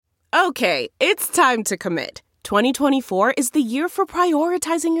Okay, it's time to commit. 2024 is the year for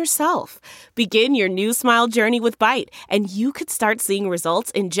prioritizing yourself. Begin your new smile journey with Byte, and you could start seeing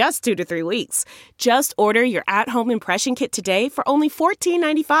results in just 2 to 3 weeks. Just order your at-home impression kit today for only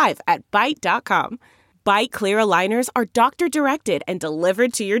 $14.95 at Byte.com. Byte Clear aligners are doctor-directed and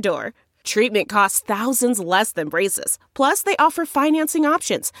delivered to your door. Treatment costs thousands less than braces. Plus, they offer financing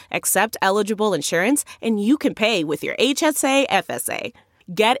options, accept eligible insurance, and you can pay with your HSA FSA.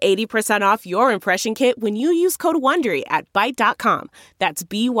 Get 80% off your impression kit when you use code WONDERY at Byte.com. That's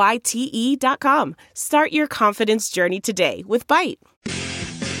BYTE.com. Start your confidence journey today with Byte.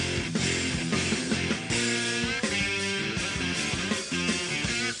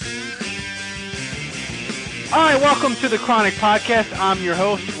 All right, welcome to the Chronic Podcast. I'm your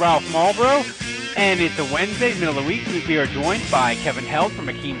host, Ralph Marlboro, and it's a Wednesday, middle of the week. We are joined by Kevin Held from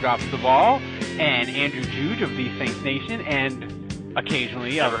Akeem Drops the Ball and Andrew Juge of the Saints Nation, and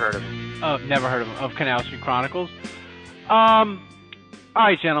occasionally, never heard of him, of Canal Street Chronicles. All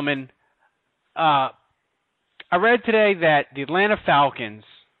right, gentlemen. I read today that the Atlanta Falcons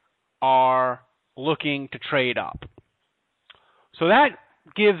are looking to trade up. So that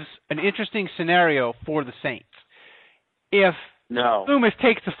gives an interesting scenario for the Saints. If Loomis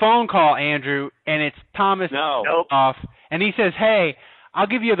takes the phone call, Andrew, and it's Thomas off, and he says, "Hey, I'll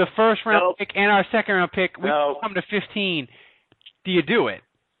give you the first round pick and our second round pick. We can come to 15." Do you do it?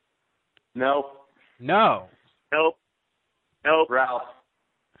 No. No. Nope. Ralph.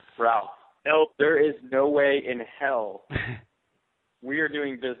 Nope. There is no way in hell we are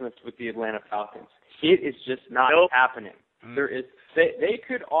doing business with the Atlanta Falcons. It is just not happening. There is. They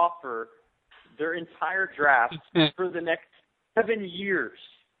could offer their entire draft for the next 7 years.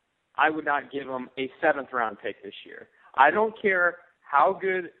 I would not give them a 7th round pick this year. I don't care how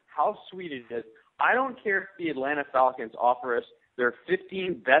good, how sweet it is. I don't care if the Atlanta Falcons offer us their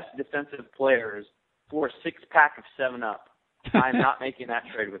 15 best defensive players for a 6-pack of 7-Up. I'm not making that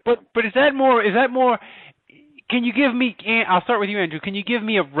trade with them. But is that more? Can you give me? I'll start with you, Andrew. Can you give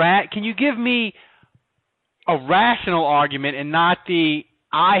me a rational argument and not the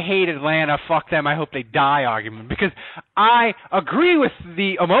 "I hate Atlanta, fuck them, I hope they die" argument? Because I agree with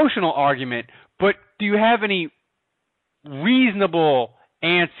the emotional argument, but do you have any reasonable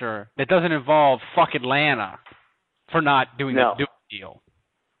answer that doesn't involve fuck Atlanta for not doing the deal?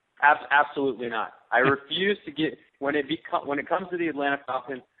 Absolutely not. I refuse to get when it comes to the Atlanta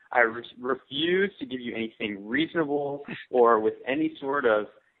Falcons. I refuse to give you anything reasonable or with any sort of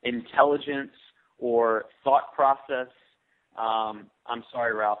intelligence or thought process. I'm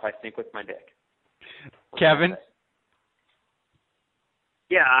sorry, Ralph. I think with my dick. Kevin?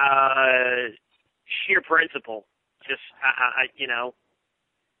 Yeah, sheer principle. Just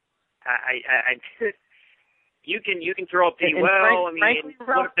you can throw a P well. I mean, frankly,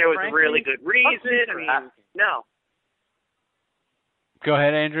 Ralph, what if there was a really good reason? No. Go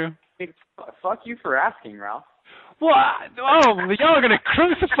ahead, Andrew. Fuck you for asking, Ralph. Well, y'all are gonna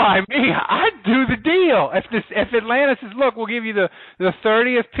crucify me. I'd do the deal. If Atlanta says, "Look, we'll give you the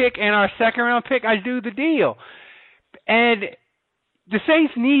 30th pick and our second round pick," I'd do the deal. And the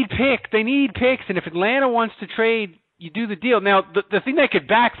Saints need picks. They need picks, and if Atlanta wants to trade, you do the deal. Now, the thing that could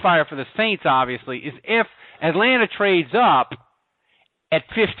backfire for the Saints, obviously, is if Atlanta trades up at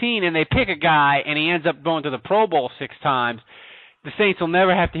 15 and they pick a guy and he ends up going to the Pro Bowl 6 times, the Saints will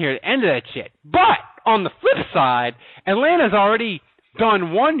never have to hear the end of that shit. But on the flip side, Atlanta's already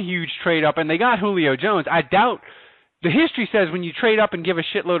done one huge trade up, and they got Julio Jones. I doubt the history says when you trade up and give a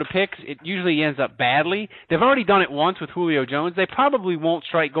shitload of picks, it usually ends up badly. They've already done it once with Julio Jones. They probably won't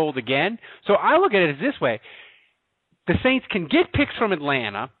strike gold again. So I look at it as this way. The Saints can get picks from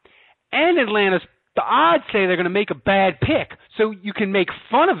Atlanta, and the odds say they're going to make a bad pick. So you can make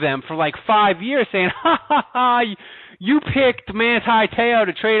fun of them for like 5 years saying, ha, you picked Manti Te'o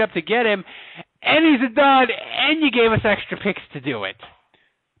to trade up to get him, and he's a dud, and you gave us extra picks to do it.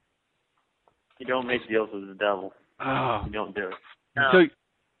 You don't make deals with the devil. Oh. You don't do it.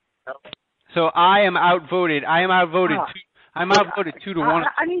 So I am outvoted. I'm outvoted 2-1.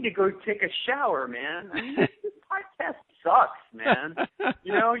 I need to go take a shower, man. This podcast sucks, man.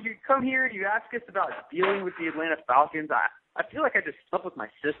 You come here, you ask us about dealing with the Atlanta Falcons. I feel like I just slept with my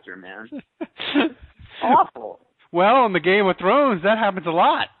sister, man. It's awful. Well, on the Game of Thrones, that happens a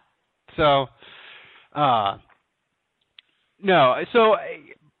lot. So, no. So,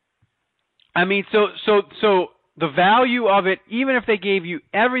 I mean, so the value of it, even if they gave you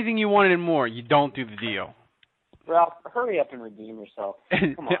everything you wanted and more, you don't do the deal. Ralph, hurry up and redeem yourself.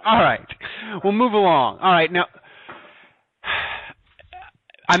 Come on. All right. We'll move along. All right. Now,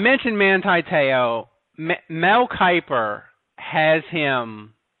 I mentioned Manti Te'o. Mel Kiper has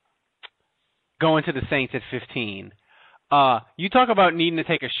him going to the Saints at 15. You talk about needing to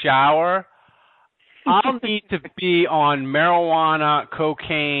take a shower. I'll need to be on marijuana,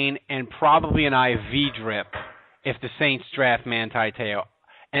 cocaine, and probably an IV drip if the Saints draft Manti Te'o.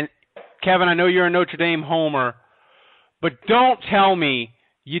 And, Kevin, I know you're a Notre Dame homer, but don't tell me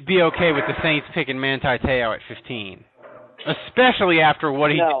you'd be okay with the Saints picking Manti Te'o at 15, especially after what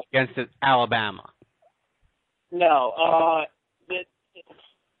he did against Alabama. No.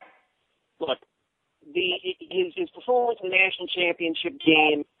 Look, his performance in the national championship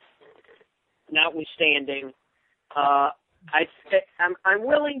game notwithstanding, I'm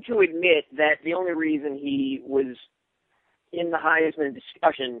willing to admit that the only reason he was in the Heisman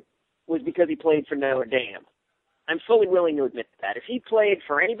discussion was because he played for Notre Dame. I'm fully willing to admit that. If he played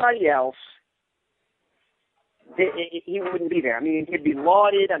for anybody else, he wouldn't be there. I mean, he'd be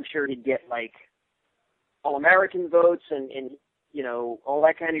lauded. I'm sure he'd get, like, All-American votes and all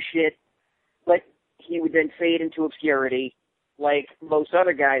that kind of shit. But he would then fade into obscurity like most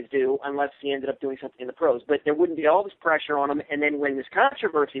other guys do, unless he ended up doing something in the pros. But there wouldn't be all this pressure on him. And then when this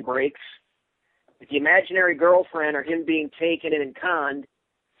controversy breaks, with the imaginary girlfriend or him being taken and conned,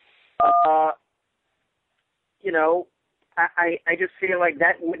 I just feel like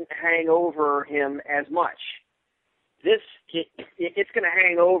that wouldn't hang over him as much. It's going to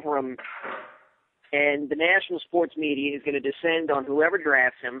hang over him, and the national sports media is going to descend on whoever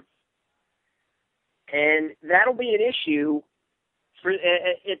drafts him, and that'll be an issue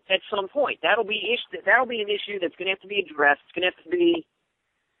at some point. That'll be an issue that's going to have to be addressed. It's going to have to be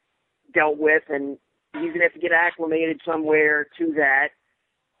dealt with, and he's going to have to get acclimated somewhere to that.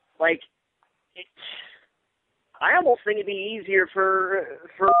 Like, I almost think it'd be easier for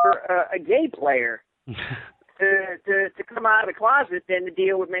a gay player to come out of the closet than to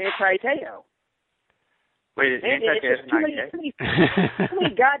deal with Manti Te'o. Wait, is Manti Te'o not gay? Too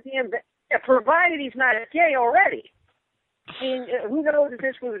many goddamn... provided he's not gay already. I mean, who knows if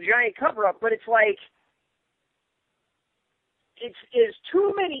this was a giant cover-up, but it's like, it's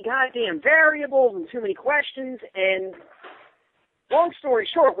too many goddamn variables and too many questions, and long story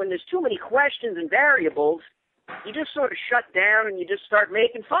short, when there's too many questions and variables, you just sort of shut down and you just start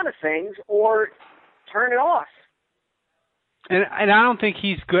making fun of things or turn it off. And I don't think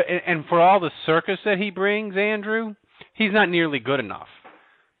he's good, and for all the circus that he brings, Andrew, he's not nearly good enough.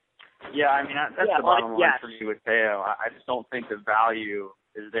 Yeah, I mean, that's the bottom line for me with Te'o. I just don't think the value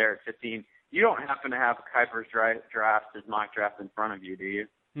is there at 15. You don't happen to have Kuiper's draft, his mock draft in front of you, do you?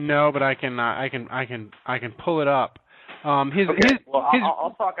 No, but I can pull it up. I'll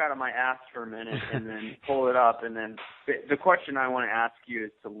talk out of my ass for a minute and then pull it up. And then the question I want to ask you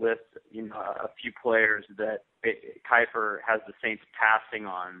is to list, a few players that Kuiper has the Saints passing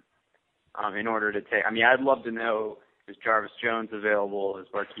on in order to take. I mean, I'd love to know. Is Jarvis Jones available? Is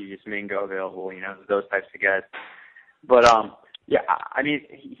Barkevious Mingo available? Those types of guys. But I mean,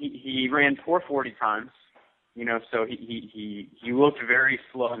 he ran 4.40 times. So he looked very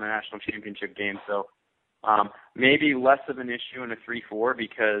slow in the national championship game. So maybe less of an issue in a 3-4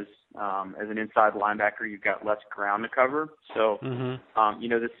 because as an inside linebacker, you've got less ground to cover. So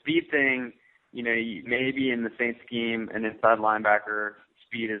the speed thing, maybe in the Saints scheme, an inside linebacker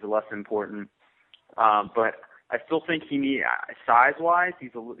speed is less important. But I still think he needs size-wise.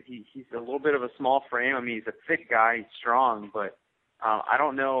 He's a little bit of a small frame. I mean, he's a thick guy. He's strong, but I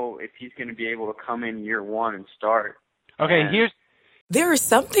don't know if he's going to be able to come in year one and start. Okay, There are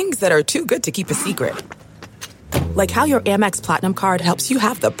some things that are too good to keep a secret, like how your Amex Platinum card helps you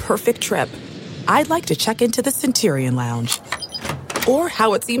have the perfect trip. I'd like to check into the Centurion Lounge, or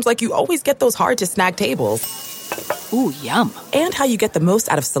how it seems like you always get those hard-to-snag tables. Ooh, yum! And how you get the most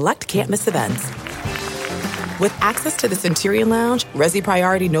out of select can't-miss events. With access to the Centurion Lounge, Resi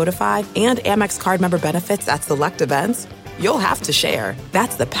Priority Notified, and Amex card member benefits at select events, you'll have to share.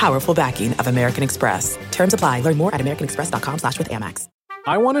 That's the powerful backing of American Express. Terms apply. Learn more at americanexpress.com/withAmex.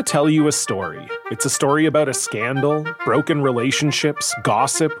 I want to tell you a story. It's a story about a scandal, broken relationships,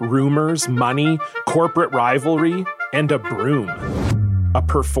 gossip, rumors, money, corporate rivalry, and a broom. A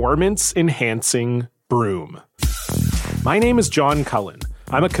performance-enhancing broom. My name is John Cullen.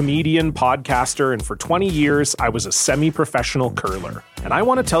 I'm a comedian, podcaster, and for 20 years, I was a semi-professional curler. And I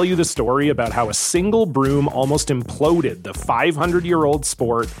want to tell you the story about how a single broom almost imploded the 500-year-old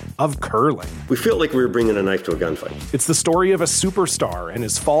sport of curling. We felt like we were bringing a knife to a gunfight. It's the story of a superstar and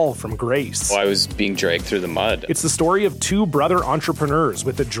his fall from grace. Well, I was being dragged through the mud. It's the story of two brother entrepreneurs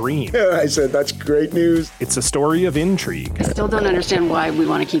with a dream. I said, that's great news. It's a story of intrigue. I still don't understand why we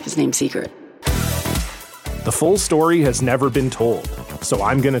want to keep his name secret. The full story has never been told, so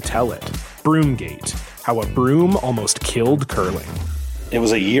I'm going to tell it. Broomgate, how a broom almost killed curling. It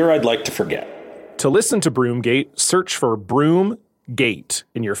was a year I'd like to forget. To listen to Broomgate, search for Broomgate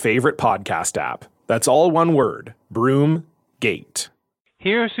in your favorite podcast app. That's all one word, Broomgate.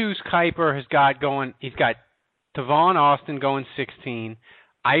 Here's who's Kuiper has got going. He's got Tavon Austin going 16,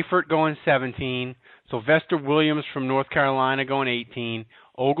 Eifert going 17, Sylvester Williams from North Carolina going 18,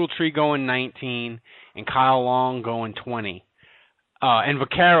 Ogletree going 19, and Kyle Long going 20, and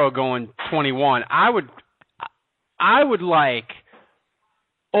Vaccaro going 21. I would like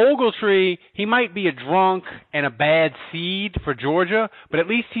Ogletree. He might be a drunk and a bad seed for Georgia, but at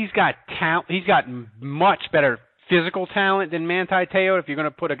least he's got talent. He's got much better physical talent than Manti Te'o if you're going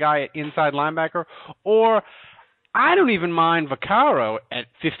to put a guy at inside linebacker. Or I don't even mind Vaccaro at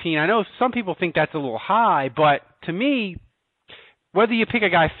 15. I know some people think that's a little high, but to me, whether you pick a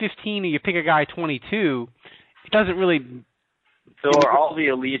guy 15 or you pick a guy 22, it doesn't really. So are all the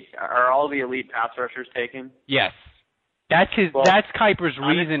elite pass rushers taken? Yes, that's Kuiper's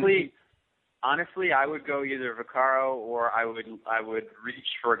reason. Honestly, I would go either Vaccaro or I would reach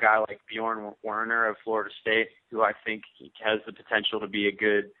for a guy like Bjorn Werner of Florida State, who I think has the potential to be a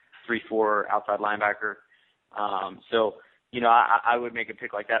good 3-4 outside linebacker. So, I would make a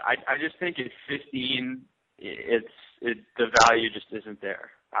pick like that. I just think at 15, the value just isn't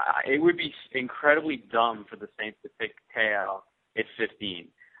there. It would be incredibly dumb for the Saints to pick Te'o at 15.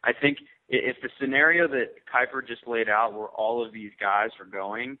 I think if the scenario that Kuiper just laid out, where all of these guys are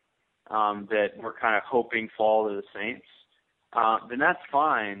going, that we're kind of hoping fall to the Saints, then that's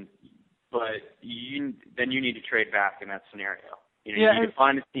fine. But then you need to trade back in that scenario. You need to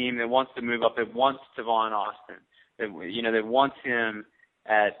find a team that wants to move up, that wants Tavon Austin, that wants him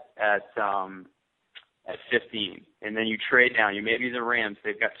at 15, and then you trade down. Maybe the Rams,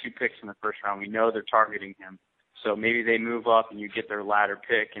 they've got 2 picks in the first round. We know they're targeting him, so maybe they move up and you get their ladder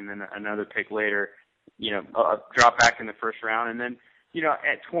pick, and then another pick later, drop back in the first round, and then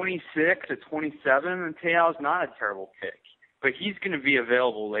at 26, at 27, Te'o's not a terrible pick, but he's going to be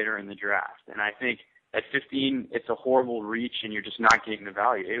available later in the draft, and I think at 15, it's a horrible reach, and you're just not getting the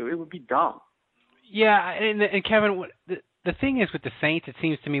value. It would be dumb. Yeah, and Kevin, the thing is with the Saints, it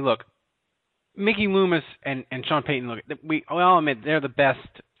seems to me, look, Mickey Loomis and Sean Payton, we all admit they're the best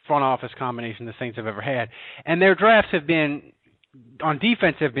front office combination the Saints have ever had. And their drafts have been, on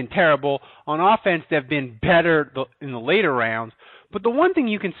defense, have been terrible. On offense, they've been better in the later rounds. But the one thing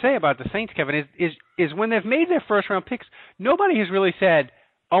you can say about the Saints, Kevin, is when they've made their first-round picks, nobody has really said,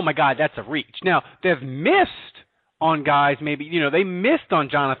 oh, my God, that's a reach. Now, they've missed on guys maybe, they missed on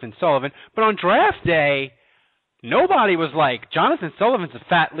Jonathan Sullivan, but on draft day, nobody was like, Jonathan Sullivan's a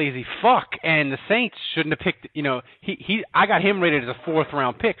fat, lazy fuck, and the Saints shouldn't have picked, I got him rated as a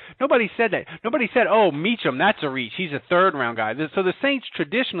 4th-round pick. Nobody said that. Nobody said, oh, Meacham, that's a reach. He's a 3rd-round guy. So the Saints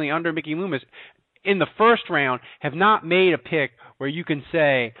traditionally, under Mickey Loomis, in the first round, have not made a pick where you can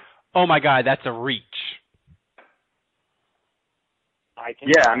say, oh, my God, that's a reach.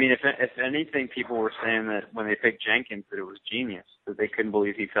 If anything, people were saying that when they picked Jenkins that it was genius, that they couldn't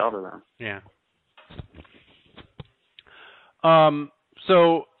believe he fell to them. Yeah.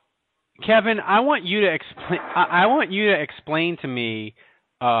 So, Kevin, I want you to explain to me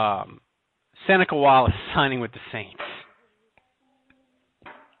Seneca Wallace signing with the Saints.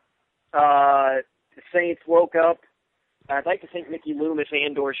 The Saints woke up. I'd like to think Mickey Loomis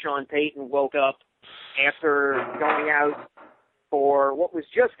and/or Sean Payton woke up after going out for what was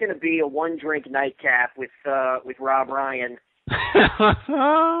just going to be a 1-drink nightcap with Rob Ryan.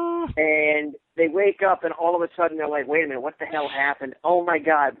 And they wake up and all of a sudden they're like, wait a minute, what the hell happened? Oh my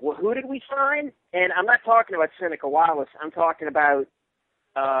God, who did we sign? And I'm not talking about Seneca Wallace. I'm talking about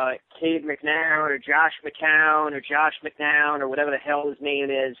Cade McNown or Josh McCown or Josh McNown or whatever the hell his name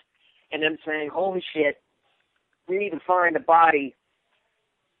is. And them saying, holy shit, we need to find a body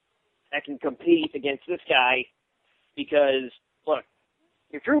that can compete against this guy because, look,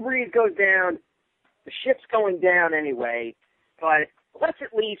 if Drew Brees goes down, the ship's going down anyway, but let's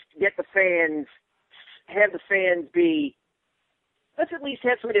at least get the fans, let's at least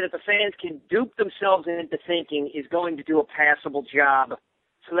have somebody that the fans can dupe themselves into thinking is going to do a passable job,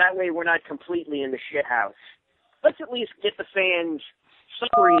 so that way we're not completely in the shit house. Let's at least get the fans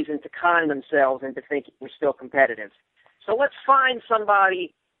some reason to con themselves into thinking we're still competitive. So let's find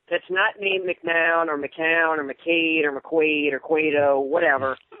somebody that's not named McNown or McCown or McCade or McQuaid or Cueto,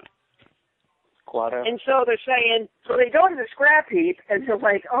 whatever. Quado. And so they're saying, so they go to the scrap heap and they're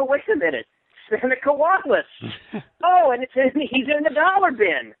like, oh, wait a minute, Seneca Wallace. Oh, and he's in the dollar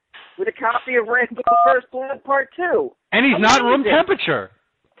bin with a copy of Rambo First Blood Part 2. And he's not room temperature.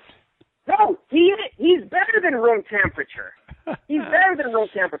 No, he's better than room temperature. He's better than room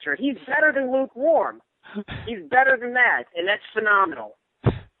temperature. He's better than lukewarm. He's better than that, and that's phenomenal.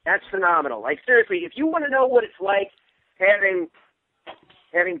 That's phenomenal. Like, seriously, if you want to know what it's like having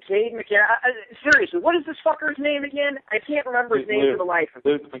Cade McCown, seriously, what is this fucker's name again? I can't remember his name for the life of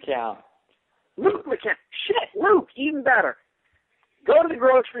me. Luke McCown. Luke McCown. Shit, Luke, even better. Go to the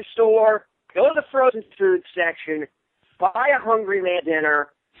grocery store, go to the frozen food section, buy a Hungry Man dinner,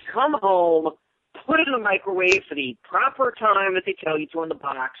 come home, put it in the microwave for the proper time that they tell you to in the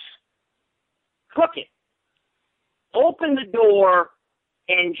box, cook it, open the door,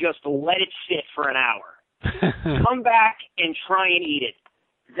 and just let it sit for an hour. Come back and try and eat it.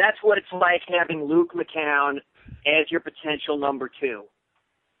 That's what it's like having Luke McCown as your potential number 2.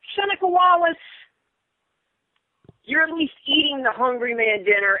 Seneca Wallace, you're at least eating the Hungry Man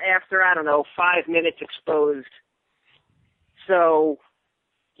dinner after, 5 minutes exposed. So,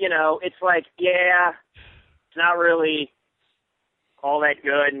 it's like, yeah, it's not really all that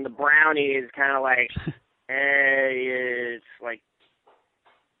good, and the brownie is kind of like, it's like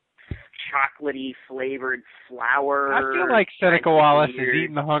chocolatey flavored flour. I feel like Seneca Wallace is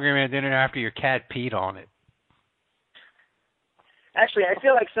eating the Hungry Man dinner after your cat peed on it. Actually, I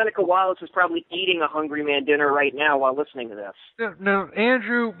feel like Seneca Wallace is probably eating a Hungry Man dinner right now while listening to this. Now,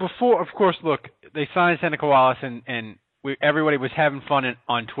 Andrew, before, of course, look, they signed Seneca Wallace, and everybody was having fun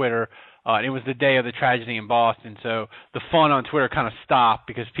on Twitter. And it was the day of the tragedy in Boston, so the fun on Twitter kind of stopped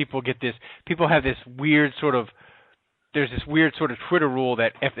because people have this weird sort of, there's this weird sort of Twitter rule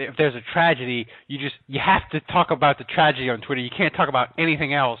that if there's a tragedy, you have to talk about the tragedy on Twitter. You can't talk about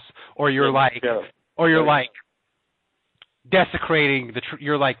anything else, or you're desecrating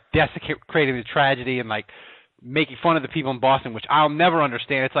the tragedy and like making fun of the people in Boston, which I'll never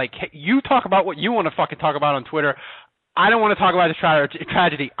understand. It's like, hey, you talk about what you want to fucking talk about on Twitter. I don't want to talk about the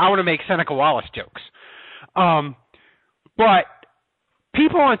tragedy. I want to make Seneca Wallace jokes. But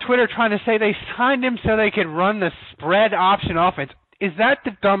people on Twitter trying to say they signed him so they could run the spread option offense. Is that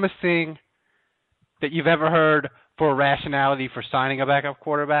the dumbest thing that you've ever heard for rationality for signing a backup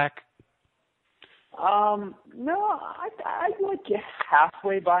quarterback? No, I like get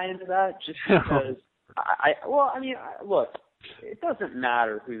halfway buy into that just because look, it doesn't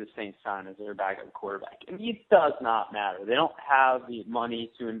matter who the Saints sign as their backup quarterback. I mean, it does not matter. They don't have the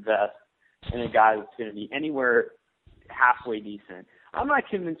money to invest in a guy that's going to be anywhere halfway decent. I'm not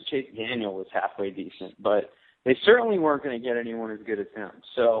convinced Chase Daniel was halfway decent, but they certainly weren't going to get anyone as good as him.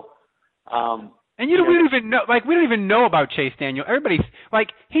 So, we don't even know about Chase Daniel. Everybody's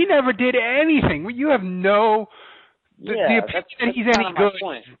like, he never did anything. You have no the opinion that he's any good.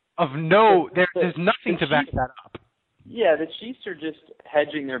 There's nothing to back that up. Yeah, the Chiefs are just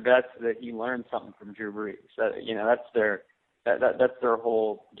hedging their bets that he learned something from Drew Brees. That's their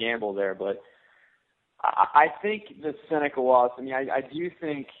whole gamble there. But I think the Seneca Wallace, I do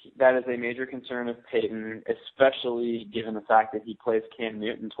think that is a major concern of Peyton, especially given the fact that he plays Cam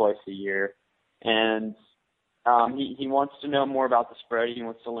Newton twice a year. And he wants to know more about the spread. He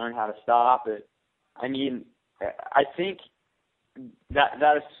wants to learn how to stop it. I think that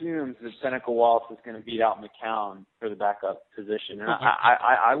assumes that Seneca Wallace is going to beat out McCown for the backup position. And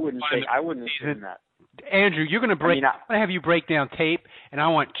I wouldn't assume that. Andrew, I'm going to have you break down tape, and I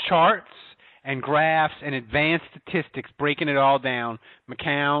want charts and graphs and advanced statistics breaking it all down.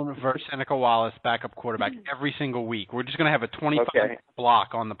 McCown versus Seneca Wallace, backup quarterback, every single week. We're just going to have a 25 block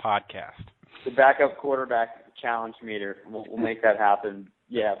on the podcast. The backup quarterback challenge meter. We'll make that happen.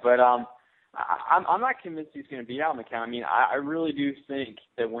 Yeah, but I'm not convinced he's going to beat out McCown. I really do think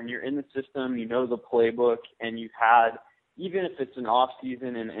that when you're in the system, you know the playbook, and you've had, even if it's an off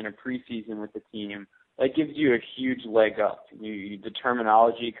season and a preseason with the team, that gives you a huge leg up. The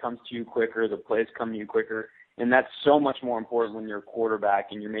terminology comes to you quicker, the plays come to you quicker, and that's so much more important when you're a quarterback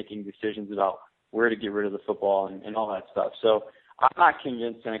and you're making decisions about where to get rid of the football and all that stuff. So I'm not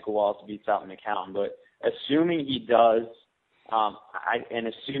convinced Seneca Wallace beats out McCown, but assuming he does, and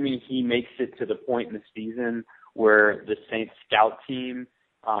assuming he makes it to the point in the season where the Saints scout team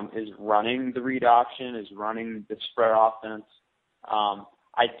is running the read option, is running the spread offense,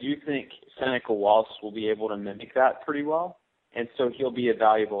 I do think Seneca Wallace will be able to mimic that pretty well, and so he'll be a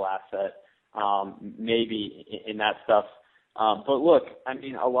valuable asset maybe in that stuff. But look,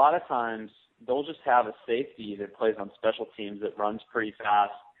 a lot of times they'll just have a safety that plays on special teams that runs pretty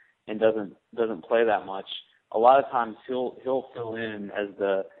fast and doesn't play that much. A lot of times he'll fill in as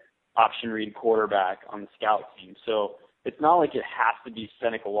the option read quarterback on the scout team. So it's not like it has to be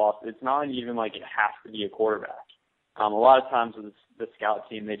Seneca Wallace. It's not even like it has to be a quarterback. A lot of times with the scout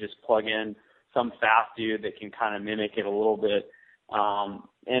team, they just plug in some fast dude that can kind of mimic it a little bit.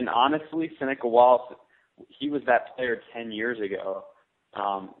 And honestly, Seneca Wallace, he was that player 10 years ago.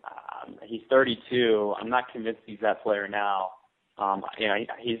 He's 32. I'm not convinced he's that player now.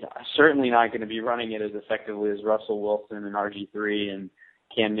 He's certainly not going to be running it as effectively as Russell Wilson and RG3 and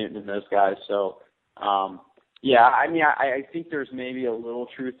Cam Newton and those guys. So, I think there's maybe a little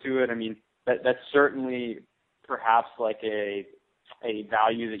truth to it. I mean, that's certainly perhaps like a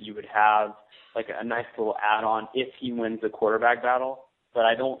value that you would have, like a nice little add-on if he wins the quarterback battle. But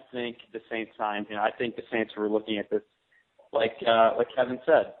I don't think the Saints signed him. I think the Saints were looking at this like Kevin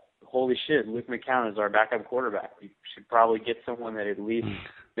said. Holy shit, Luke McCown is our backup quarterback. We should probably get someone that at least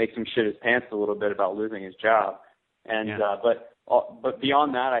makes him shit his pants a little bit about losing his job. And but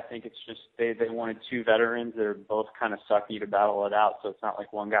beyond that, I think it's just they wanted two veterans that are both kind of sucky to battle it out. So it's not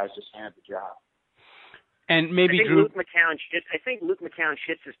like one guy's just handed the job. And maybe I think Luke McCown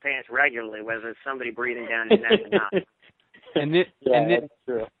shits his pants regularly, whether it's somebody breathing down his neck or not. That's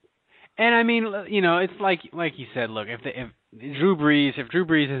true. And I mean, it's like you said. Look, if Drew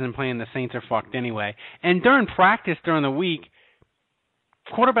Brees isn't playing, the Saints are fucked anyway. And during practice during the week,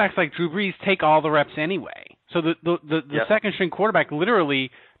 quarterbacks like Drew Brees take all the reps anyway. So the second string quarterback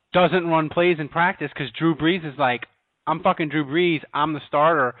literally doesn't run plays in practice because Drew Brees is like, I'm fucking Drew Brees. I'm the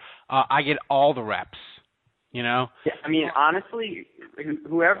starter. I get all the reps. Yeah, I mean, honestly,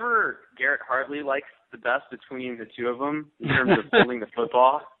 whoever Garrett Hartley likes the best between the two of them in terms of holding the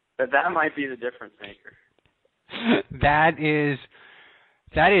football, that might be the difference maker. That is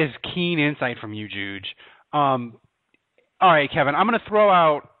keen insight from you, Juge. All right, Kevin, I'm going to throw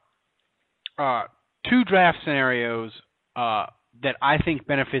out two draft scenarios that I think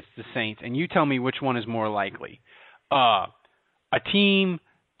benefits the Saints, and you tell me which one is more likely. A team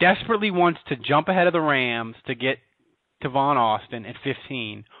desperately wants to jump ahead of the Rams to get Tavon Austin at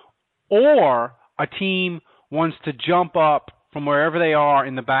 15, or a team wants to jump up from wherever they are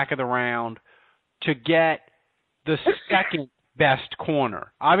in the back of the round to get the second best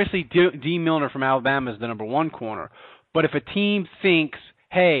corner. Obviously, D. Milner from Alabama is the number one corner, but if a team thinks,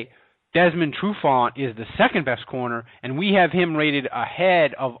 hey, Desmond Trufant is the second best corner and we have him rated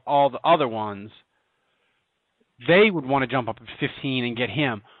ahead of all the other ones, they would want to jump up at 15 and get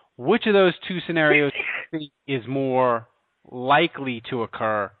him. Which of those two scenarios do you think is more likely to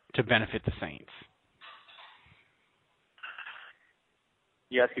occur to benefit the Saints?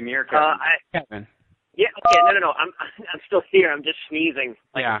 You asking me or Kevin? Kevin. Yeah, okay, no. I'm still here. I'm just sneezing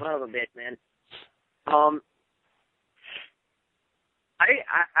like a son of a bitch, man.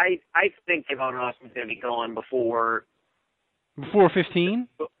 I think Tavon Austin's going to be gone before 15.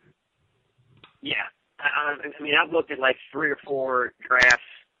 Yeah, I mean, I've looked at like 3 or 4 drafts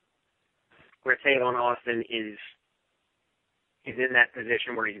where Tavon Austin is in that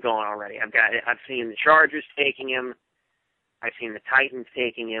position where he's gone already. I've seen the Chargers taking him. I've seen the Titans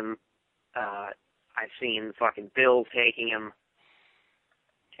taking him. I've seen the fucking Bills taking him.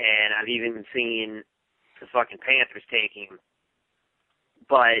 And I've even seen the fucking Panthers taking him.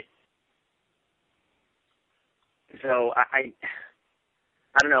 But, so I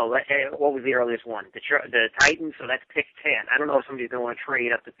don't know. What was the earliest one? The Titans, so that's pick 10. I don't know if somebody's going to want to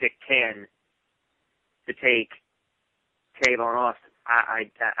trade up to pick 10 to take Tavon Austin.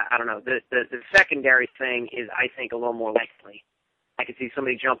 I don't know. The secondary thing is, I think, a little more likely. I could see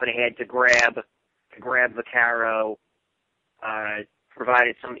somebody jumping ahead to grab Vaccaro,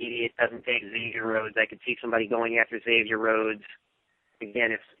 provided some idiot doesn't take Xavier Rhodes. I could see somebody going after Xavier Rhodes.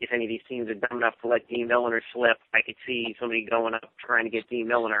 Again, if any of these teams are dumb enough to let D. Milliner slip, I could see somebody going up trying to get D.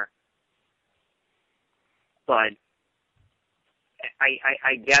 Milliner. But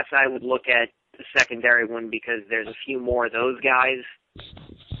I guess I would look at the secondary one because there's a few more of those guys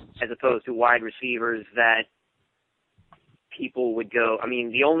as opposed to wide receivers that people would go. I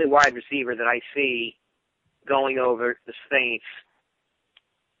mean, the only wide receiver that I see going over the Saints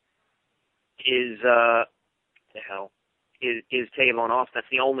is is Tavon Austin. That's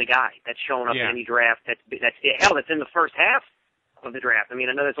the only guy that's showing up in any draft. That's in the first half of the draft. I mean,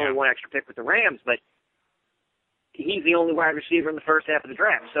 I know there's only one extra pick with the Rams, but he's the only wide receiver in the first half of the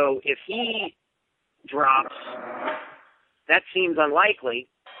draft. So if he drops, that seems unlikely.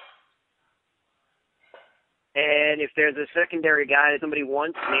 And if there's a secondary guy that somebody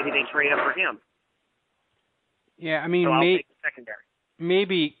wants, maybe they trade up for him. Yeah, I mean, so I'll take the secondary.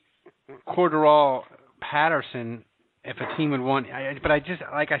 Maybe Cordarrelle Patterson, if a team would want. But I just,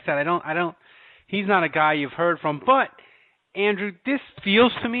 like I said, I don't. He's not a guy you've heard from. But Andrew, this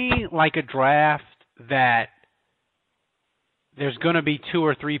feels to me like a draft that there's going to be 2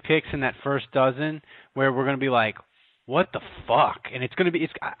 or 3 picks in that first dozen where we're going to be like, what the fuck? And it's going to be.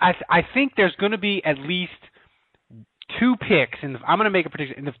 I think there's going to be at least 2 picks, and I'm going to make a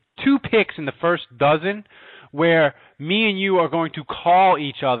prediction. In the 2 picks in the first dozen, where me and you are going to call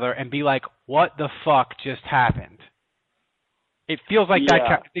each other and be like, "What the fuck just happened?" It feels like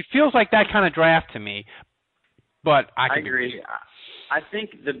that. It feels like that kind of draft to me. But I agree. I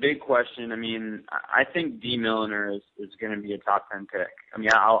think the big question. I mean, I think D. Milliner is going to be a top 10 pick. I mean,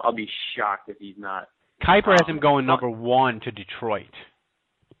 I'll be shocked if he's not. Kuiper has him going number 1 to Detroit.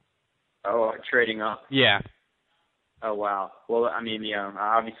 Oh, trading up. Yeah. Oh wow. Well, I mean,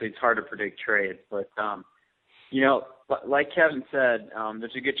 obviously it's hard to predict trades, but you know, like Kevin said,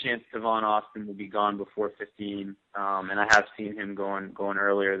 there's a good chance Tavon Austin will be gone before 15, and I have seen him going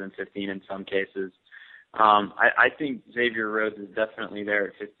earlier than 15 in some cases. I think Xavier Rhodes is definitely there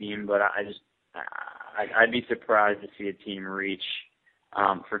at 15, but I'd be surprised to see a team reach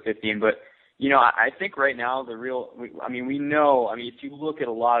for 15. But you know, I think right now we know. I mean, if you look at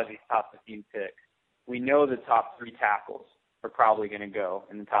a lot of these top 15 picks, we know the top 3 tackles are probably going to go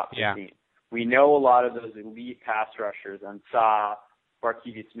in the top 15. Yeah. We know a lot of those elite pass rushers, Ansah,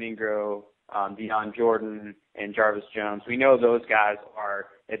 Barkevious Mingo, Deion Jordan, and Jarvis Jones. We know those guys are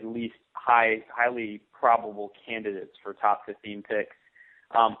at least highly probable candidates for top 15 picks.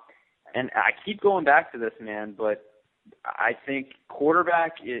 And I keep going back to this, man, but I think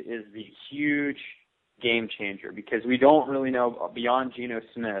quarterback is the huge game changer because we don't really know beyond Geno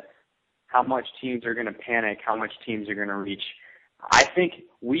Smith how much teams are going to panic, how much teams are going to reach. I think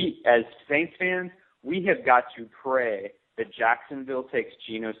we, as Saints fans, we have got to pray that Jacksonville takes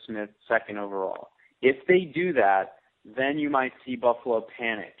Geno Smith 2nd overall. If they do that, then you might see Buffalo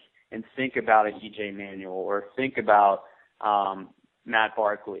panic and think about an E.J. Manuel or think about Matt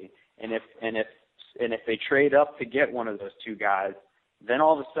Barkley. And if they trade up to get one of those 2 guys, then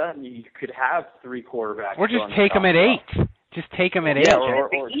all of a sudden you could have 3 quarterbacks. Or just take them at 8. Just take him at 8. Yeah, or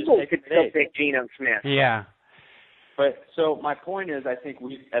the Eagles could still pick Geno Smith. Yeah. But so my point is, I think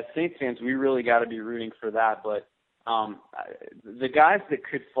we, as Saints fans, we really got to be rooting for that. But the guys that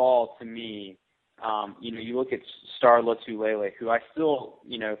could fall to me, you look at Star Lotulelei, who I still,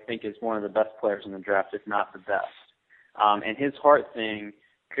 think is one of the best players in the draft, if not the best. And his heart thing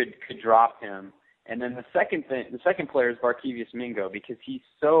could drop him. And then the second player is Barkevious Mingo because he's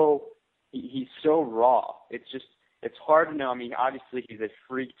so raw. It's hard to know. I mean, obviously he's a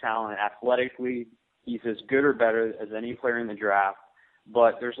freak talent athletically. He's as good or better as any player in the draft,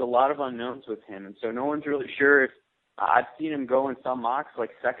 but there's a lot of unknowns with him, and so no one's really sure if I've seen him go in some mocks like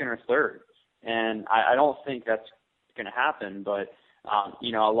 2nd or 3rd, and I don't think that's going to happen, but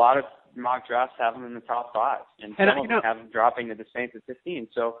a lot of mock drafts have him in the top 5, and some of them have him dropping to the Saints at 15.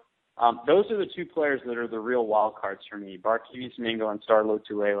 So those are the 2 players that are the real wild cards for me, Barkevious Mingo and Star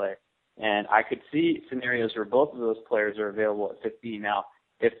Lotulelei, and I could see scenarios where both of those players are available at 15 now.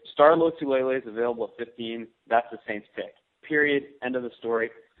 If Star Lotulelei is available at 15, that's the Saints pick. Period. End of the story.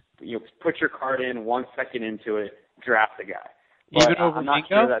 Put your card in 1 second into it, draft the guy. But Even over I'm not Mingo?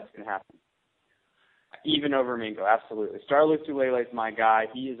 sure that's going to happen. Even over Mingo, absolutely. Star Lotulelei is my guy.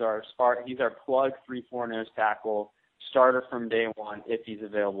 He's our plug 3-4 nose tackle, starter from day 1 if he's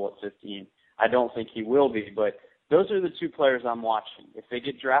available at 15. I don't think he will be, but those are the 2 players I'm watching. If they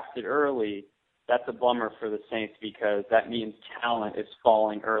get drafted early, that's a bummer for the Saints because that means talent is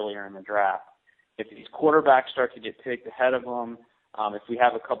falling earlier in the draft. If these quarterbacks start to get picked ahead of them, if we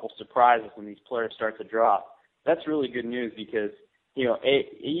have a couple surprises when these players start to drop, that's really good news because,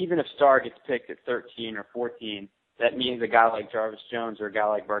 even if Star gets picked at 13 or 14, that means a guy like Jarvis Jones or a guy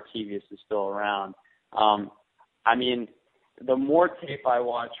like Barkevious is still around. I mean, the more tape I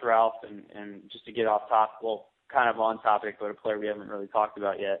watch, Ralph, and just to get off topic, well, kind of on topic, but a player we haven't really talked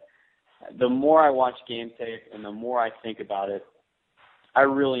about yet, the more I watch game tape and the more I think about it, I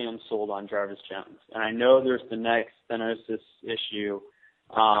really am sold on Jarvis Jones. And I know there's the next stenosis issue,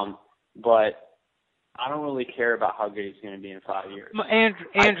 but I don't really care about how good he's going to be in 5 years. Andrew,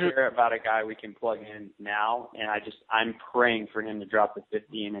 I care about a guy we can plug in now, and I'm praying for him to drop to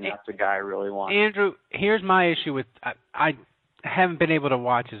 15, and that's the guy I really want. Andrew, here's my issue with I haven't been able to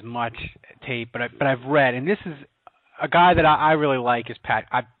watch as much tape, but I've read, and this is a guy that I really like is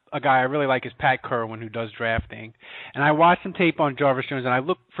Pat Kerwin, who does drafting. And I watched some tape on Jarvis Jones, and I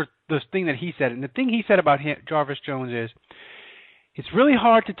looked for this thing that he said. And the thing he said about Jarvis Jones is it's really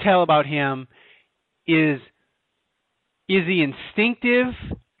hard to tell about him is he instinctive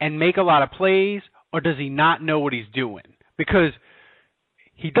and make a lot of plays, or does he not know what he's doing? Because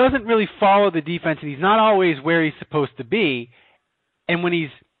he doesn't really follow the defense, and he's not always where he's supposed to be. And when he's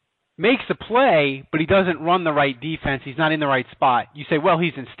makes a play, but he doesn't run the right defense, he's not in the right spot, you say, well,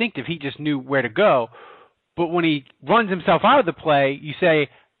 he's instinctive, he just knew where to go. But when he runs himself out of the play, you say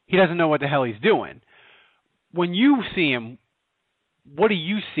he doesn't know what the hell he's doing. When you see him, what do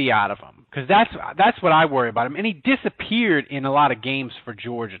you see out of him? Because that's what I worry about him. And he disappeared in a lot of games for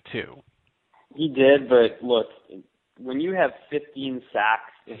Georgia, too. He did, but look, when you have 15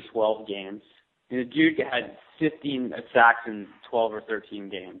 sacks in 12 games, and the dude had 15 sacks in 12 or 13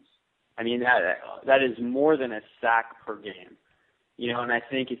 games. I mean, that is more than a sack per game. You know, and I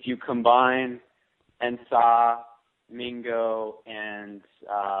think if you combine Ansah, Mingo, and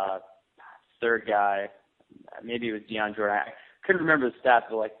third guy, maybe it was Deion Jordan. I couldn't remember the stats,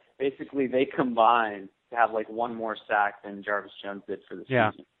 but like basically they combined to have like one more sack than Jarvis Jones did for the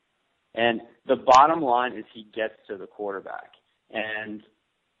season. And the bottom line is he gets to the quarterback. And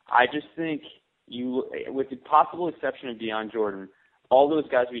I just think with the possible exception of Deion Jordan, all those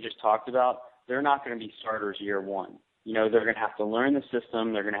guys we just talked about, they're not going to be starters year one. You know, they're going to have to learn the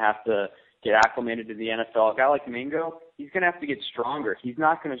system. They're going to have to get acclimated to the NFL. A guy like Mingo, he's going to have to get stronger. He's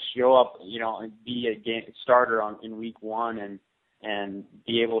not going to show up, you know, and be a starter in week one and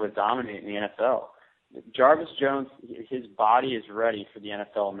be able to dominate in the NFL. Jarvis Jones, his body is ready for the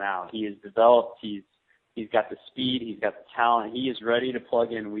NFL now. He is developed. He's got the speed. He's got the talent. He is ready to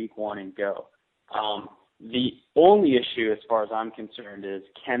plug in week one and go. The only issue, as far as I'm concerned, is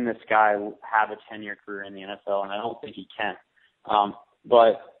can this guy have a 10-year career in the NFL? And I don't think he can.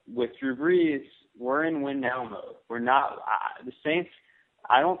 But with Drew Brees, we're in win-now mode. We're not the Saints.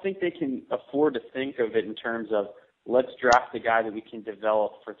 I don't think they can afford to think of it in terms of let's draft a guy that we can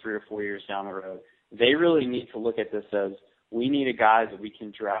develop for 3 or 4 years down the road. They really need to look at this as we need a guy that we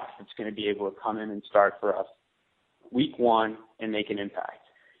can draft that's going to be able to come in and start for us week one and make an impact.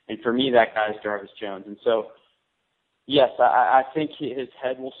 And for me, that guy is Jarvis Jones. And so, yes, I think his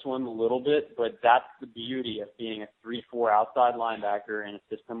head will swim a little bit, but that's the beauty of being a 3-4 outside linebacker in a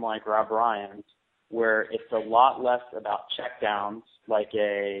system like Rob Ryan's, where it's a lot less about checkdowns, like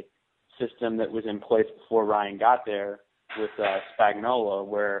a system that was in place before Ryan got there with Spagnuolo,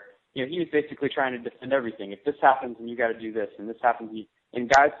 where you know he was basically trying to defend everything. If this happens, and you got to do this, and this happens, and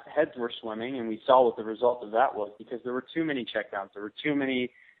guys' heads were swimming, and we saw what the result of that was because there were too many checkdowns, there were too many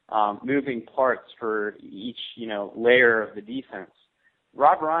moving parts for each, you know, layer of the defense.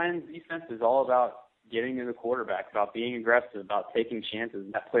 Rob Ryan's defense is all about getting to the quarterback, about being aggressive, about taking chances.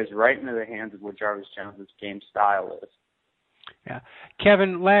 That plays right into the hands of what Jarvis Jones' game style is. Yeah.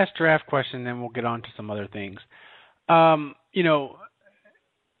 Kevin, last draft question, then we'll get on to some other things. You know,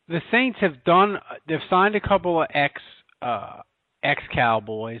 the Saints they've signed a couple of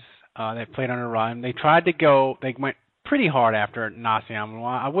ex-Cowboys that played under Ryan. They went pretty hard after Nasiam.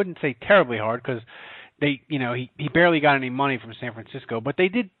 I wouldn't say terribly hard because he barely got any money from San Francisco, but they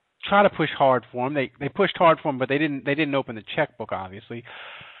did try to push hard for him. They pushed hard for him, but they didn't open the checkbook, obviously.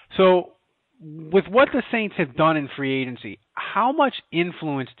 So with what the Saints have done in free agency, how much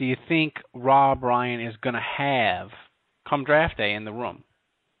influence do you think Rob Ryan is going to have come draft day in the room?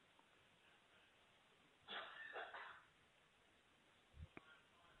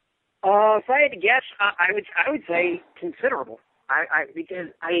 If I had to guess, I would say considerable. Because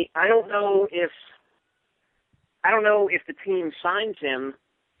I don't know if the team signs him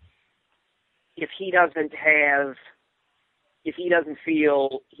if he doesn't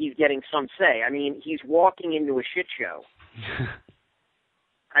feel he's getting some say. I mean, he's walking into a shit show.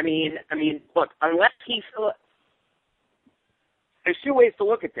 I mean, look, unless there's two ways to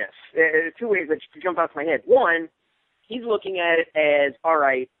look at this. Two ways that jump out to my head. One, he's looking at it as, all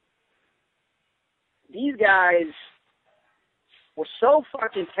right, these guys were so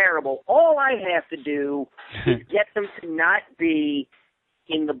fucking terrible. All I have to do is get them to not be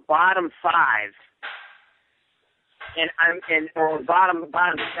in the bottom 5, or bottom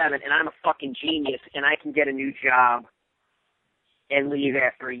 7, and I'm a fucking genius, and I can get a new job and leave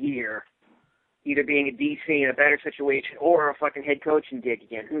after a year, either being a DC in a better situation or a fucking head coaching gig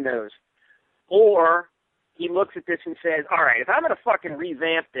again. Who knows? Or he looks at this and says, all right, if I'm going to fucking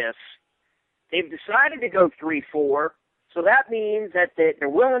revamp this, they've decided to go 3-4, so that means that they're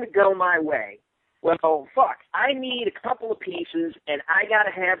willing to go my way. Well, fuck, I need a couple of pieces, and I got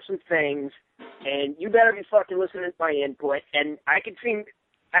to have some things, and you better be fucking listening to my input. And I could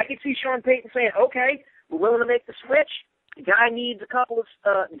see Sean Payton saying, okay, we're willing to make the switch. The guy needs a couple of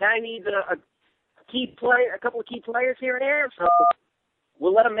key players here and there, so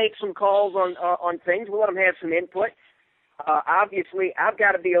we'll let him make some calls on things. We'll let him have some input. Obviously, I've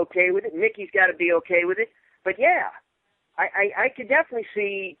got to be okay with it. Mickey's got to be okay with it. But yeah, I could definitely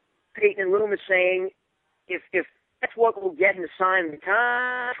see Peyton and Loomis saying, if that's what we'll get him to sign the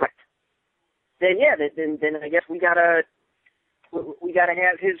contract, then yeah, then I guess we gotta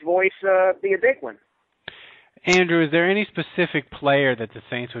have his voice be a big one. Andrew, is there any specific player that the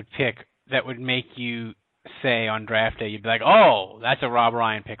Saints would pick that would make you say on draft day, you'd be like, oh, that's a Rob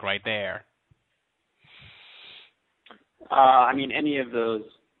Ryan pick right there? I mean, any of those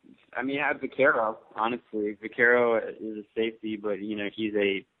I mean, I have Vaquero, honestly. Vaquero is a safety, but, he's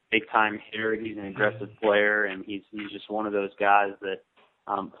a big-time hitter. He's an aggressive player, and he's just one of those guys that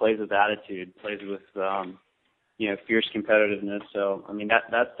plays with attitude, plays with, fierce competitiveness. So, I mean,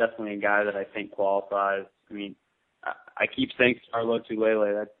 that's definitely a guy that I think qualifies. I mean, I keep saying Starlo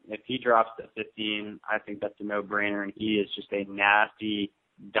Tulele, that if he drops to 15, I think that's a no-brainer, and he is just a nasty,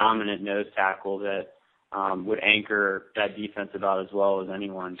 dominant nose tackle that would anchor that defense about as well as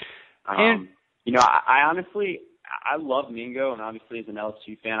anyone. I honestly, I love Mingo, and obviously as an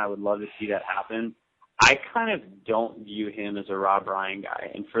LSU fan, I would love to see that happen. I kind of don't view him as a Rob Ryan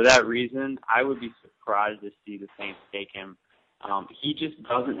guy, and for that reason, I would be surprised to see the Saints take him. He just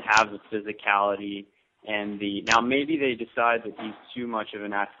doesn't have the physicality and now maybe they decide that he's too much of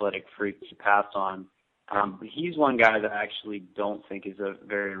an athletic freak to pass on. But he's one guy that I actually don't think is a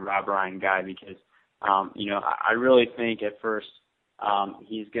very Rob Ryan guy because, I really think at first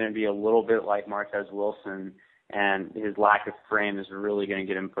he's going to be a little bit like Martez Wilson, and his lack of frame is really going to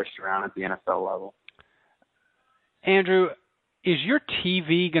get him pushed around at the NFL level. Andrew, is your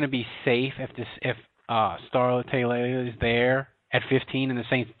TV going to be safe if Starlo Tulele is there at 15 and the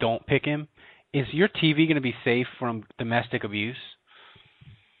Saints don't pick him? Is your TV going to be safe from domestic abuse?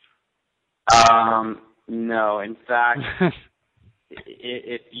 No. In fact,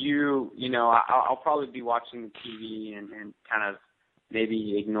 if I'll probably be watching the TV and kind of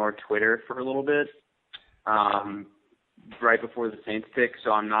maybe ignore Twitter for a little bit right before the Saints pick,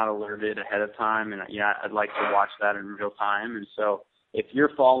 so I'm not alerted ahead of time. And I'd like to watch that in real time. And so if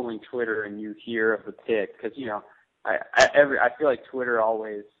you're following Twitter and you hear of the pick, because I feel like Twitter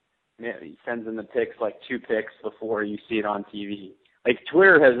always sends in the picks like 2 picks before you see it on TV. Like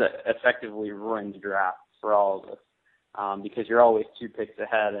Twitter has effectively ruined the draft for all of us because you're always 2 picks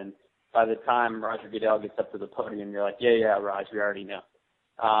ahead, and by the time Roger Goodell gets up to the podium, you're like, yeah, Raj, we already know.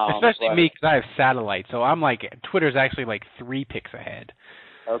 Especially me because I have satellite, so I'm like Twitter's actually like 3 picks ahead.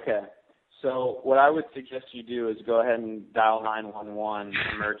 Okay. So what I would suggest you do is go ahead and dial 911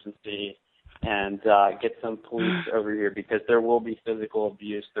 emergency and get some police over here because there will be physical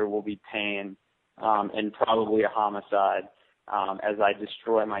abuse, there will be pain, and probably a homicide as I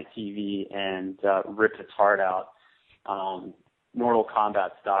destroy my TV and rip its heart out, Mortal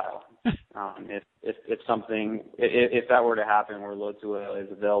Kombat style. If that were to happen where Lotulele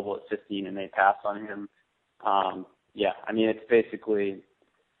is available at 15 and they pass on him, it's basically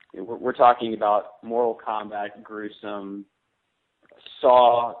we're talking about Mortal Kombat gruesome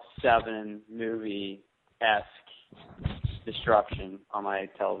Saw 7 movie-esque destruction on my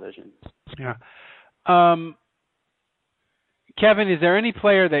television. Yeah. Kevin, is there any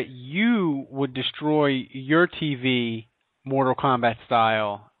player that you would destroy your TV Mortal Kombat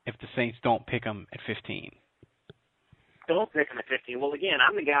style if the Saints don't pick him at 15? Don't pick him at 15. Well, again,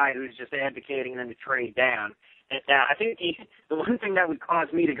 I'm the guy who's just advocating them to trade down. And I think the one thing that would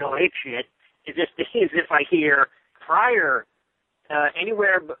cause me to go apeshit is if I hear prior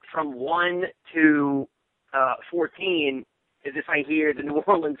anywhere from 1 to 14 is if I hear the New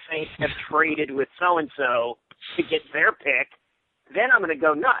Orleans Saints have traded with so-and-so to get their pick, then I'm going to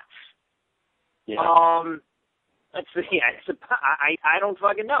go nuts. Yeah. Let's see. I don't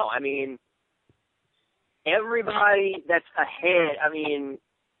fucking know. I mean, everybody that's ahead,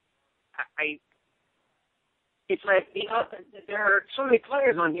 it's like, there are so many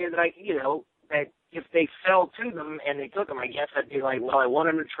players on here that that if they fell to them and they took them, I guess I'd be like, well, I want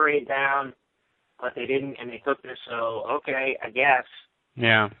them to trade down, but they didn't, and they took this, so okay, I guess.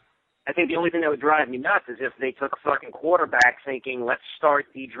 Yeah. I think the only thing that would drive me nuts is if they took a fucking quarterback thinking, let's start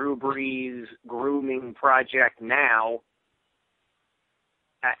the Drew Brees grooming project now.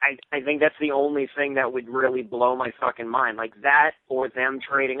 I think that's the only thing that would really blow my fucking mind. Like that or them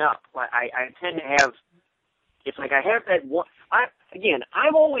trading up. I tend to have, it's like I have that one,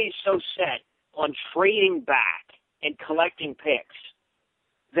 I'm always so set on trading back and collecting picks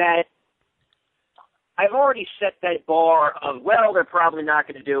that I've already set that bar of, well, they're probably not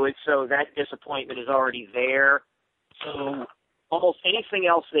going to do it, so that disappointment is already there. So almost anything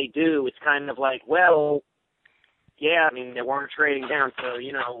else they do, it's kind of like, well, yeah, they weren't trading down, so,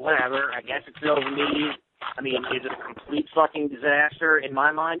 whatever. I guess it's no me. Is it a complete fucking disaster in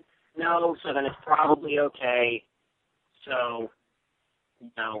my mind? No, so then it's probably okay. So,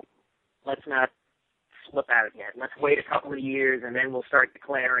 let's not slip at it yet. Let's wait a couple of years, and then we'll start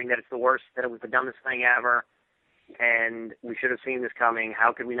declaring that it's the worst, that it was the dumbest thing ever, and we should have seen this coming.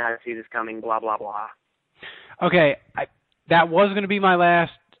 How could we not see this coming? Blah, blah, blah. Okay, that was going to be my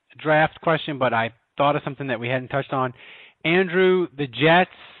last draft question, but I thought of something that we hadn't touched on. Andrew, the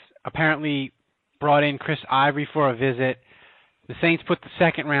Jets apparently brought in Chris Ivory for a visit. The Saints put the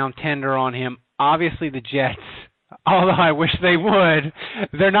second-round tender on him. Obviously, the Jets, although I wish they would,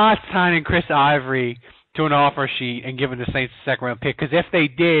 they're not signing Chris Ivory to an offer sheet and giving the Saints a second-round pick. Because if they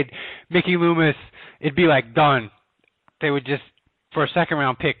did, Mickey Loomis, it'd be like done. They would just, for a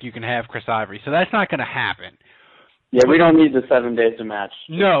second-round pick, you can have Chris Ivory. So that's not going to happen. Yeah, we don't need the 7 days to match.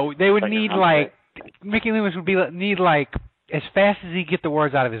 No, they would need Mickey Loomis would need as fast as he get the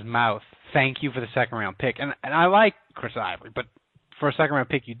words out of his mouth, thank you for the second-round pick. And I like Chris Ivory, but for a second-round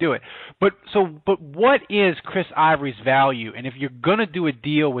pick, you do it. But what is Chris Ivory's value? And if you're going to do a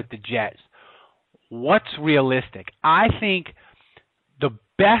deal with the Jets, what's realistic? I think the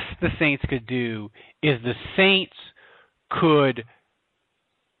best the Saints could do is the Saints could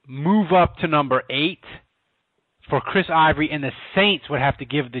move up to number 8 for Chris Ivory, and the Saints would have to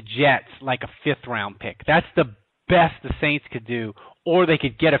give the Jets like a 5th-round pick. That's the best the Saints could do, or they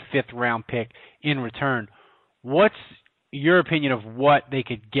could get a 5th-round pick in return. What's your opinion of what they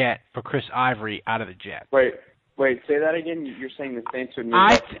could get for Chris Ivory out of the Jets? Wait, say that again. You're saying the Saints would move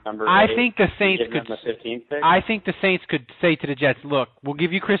up to number 8? I think the Saints could. The 15th pick? I think the Saints could say to the Jets, "Look, we'll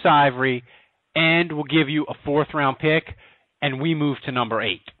give you Chris Ivory, and we'll give you a 4th-round pick, and we move to number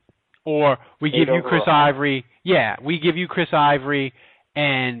 8." Or we give you Chris Ivory. Yeah, we give you Chris Ivory,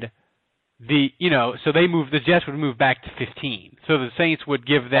 and so the Jets would move back to 15. So the Saints would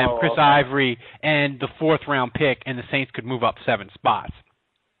give them Chris Ivory and the 4th-round pick, and the Saints could move up 7 spots.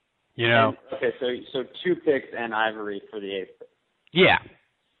 So 2 picks and Ivory for the 8th pick. Yeah.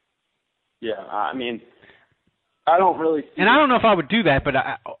 Yeah, I mean, I don't really see. And I don't know if I would do that, but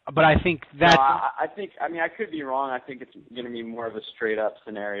I think that. No, I could be wrong. I think it's going to be more of a straight up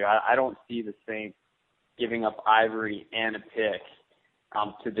scenario. I don't see the Saints giving up Ivory and a pick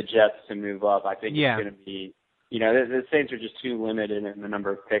to the Jets to move up. I think it's going to be, the Saints are just too limited in the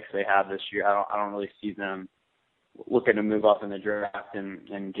number of picks they have this year. I don't really see them looking to move up in the draft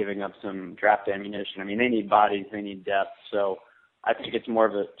and giving up some draft ammunition. I mean, they need bodies, they need depth. So I think it's more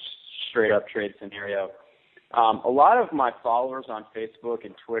of a straight up trade scenario. A lot of my followers on Facebook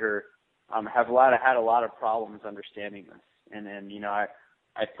and Twitter have had a lot of problems understanding this. And then, I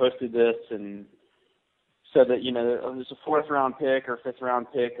posted this and said that, there's a 4th-round pick or 5th-round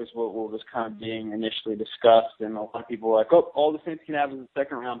pick is what was kind of being initially discussed. And a lot of people were like, all the Saints can have is a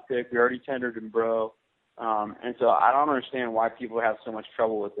 2nd-round pick. We already tendered him, bro. And so I don't understand why people have so much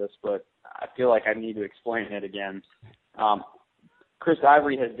trouble with this, but I feel like I need to explain it again. Chris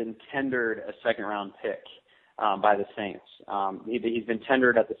Ivory has been tendered a 2nd-round pick by the Saints. He's been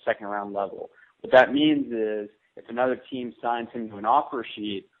tendered at the 2nd-round level. What that means is if another team signs him to an offer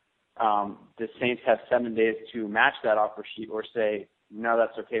sheet, the Saints have 7 days to match that offer sheet or say, no,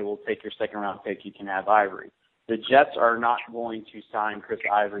 that's okay, we'll take your 2nd-round pick, you can have Ivory. The Jets are not going to sign Chris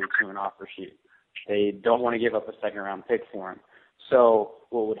Ivory to an offer sheet. They don't want to give up a 2nd-round pick for him. So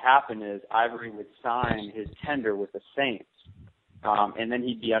what would happen is Ivory would sign his tender with the Saints, and then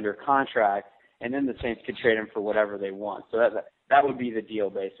he'd be under contract, and then the Saints could trade him for whatever they want. So that would be the deal,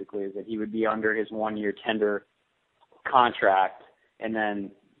 basically, is that he would be under his 1-year tender contract, and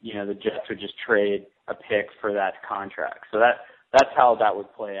then, the Jets would just trade a pick for that contract. So that's how that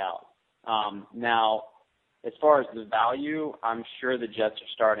would play out. Now, as far as the value, I'm sure the Jets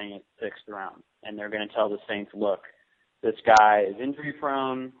are starting at 6th round, and they're going to tell the Saints, look, this guy is injury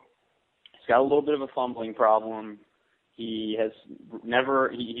prone. He's got a little bit of a fumbling problem. He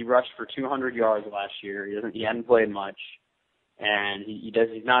rushed for 200 yards last year. He hadn't played much, and he's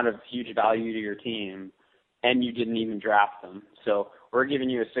not of huge value to your team, and you didn't even draft him. So we're giving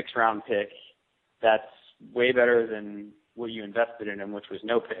you a 6th-round pick. That's way better than what you invested in him, which was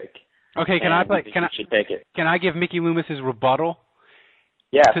no pick. Okay, can I give Mickey Loomis his rebuttal?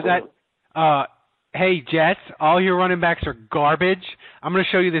 Yeah. To that, hey Jets, all your running backs are garbage. I'm going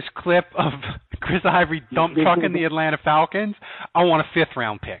to show you this clip of Chris Ivory dump trucking the Atlanta Falcons. I want a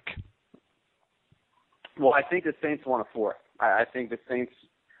 5th-round pick. Well, I think the Saints want a 4th. I think the Saints.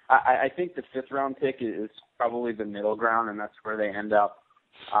 I think the 5th-round pick is probably the middle ground, and that's where they end up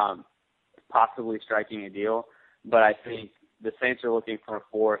possibly striking a deal. But I think the Saints are looking for a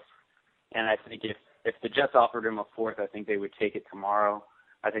 4th. And I think if the Jets offered him a 4th, I think they would take it tomorrow.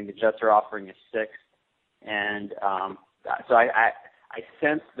 I think the Jets are offering a 6th. And so I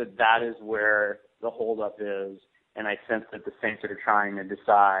sense that is where the holdup is. And I sense that the Saints are trying to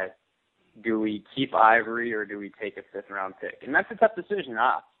decide, do we keep Ivory or do we take a 5th-round pick? And that's a tough decision.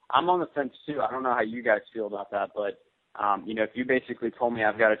 I'm on the fence, too. I don't know how you guys feel about that. But, if you basically told me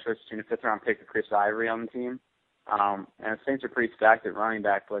I've got a choice between a 5th-round pick or Chris Ivory on the team, and the Saints are pretty stacked at running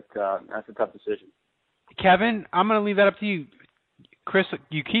back, but that's a tough decision. Kevin, I'm going to leave that up to you. Chris,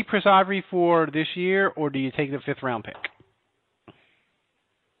 you keep Chris Ivory for this year, or do you take the 5th-round pick?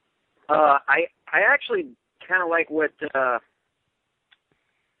 I actually kind of like what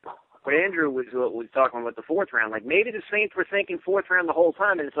Andrew was talking about the fourth round. Like, maybe the Saints were thinking fourth round the whole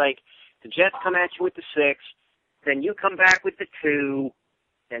time, and it's like the Jets come at you with the 6, then you come back with the 2,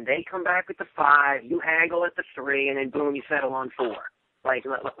 then they come back with the 5, you haggle at the 3, and then boom, you settle on 4. Like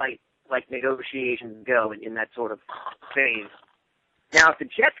negotiations go in that sort of phase. Now, if the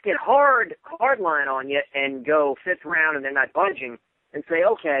Jets get hard line on you and go 5th round and they're not budging, and say,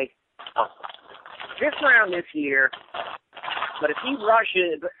 okay, 5th round this year, but if he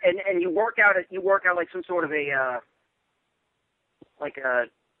rushes and you work out like some sort of a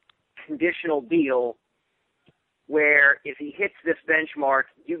conditional deal where if he hits this benchmark,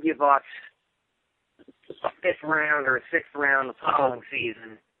 you give us a 5th round or a 6th round the following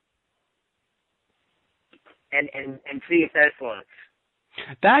season, and see if that floats.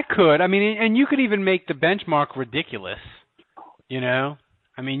 That could. I mean, and you could even make the benchmark ridiculous. You know,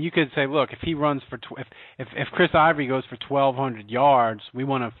 I mean, you could say, look, if he runs for if Chris Ivory goes for 1,200 yards, we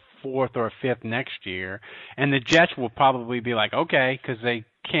want a 4th or a 5th next year, and the Jets will probably be like, okay, because they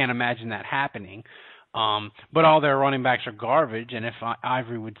can't imagine that happening. But all their running backs are garbage, and if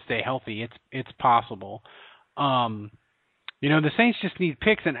Ivory would stay healthy, it's possible. You know, the Saints just need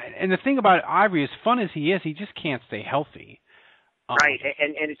picks, and the thing about Ivory, as fun as he is, he just can't stay healthy. Right,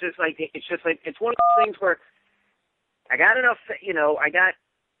 and it's just like it's one of those things where I got enough, you know, I got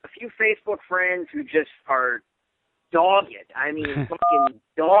a few Facebook friends who just are dogged. I mean, fucking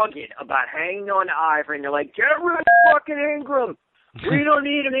dogged about hanging on to Ivory, and they're like, get rid of fucking Ingram. We don't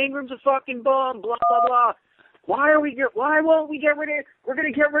need him. Ingram's a fucking bum. Blah blah blah. Why won't we get rid of? We're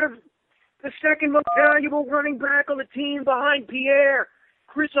gonna get rid of the second most valuable running back on the team behind Pierre.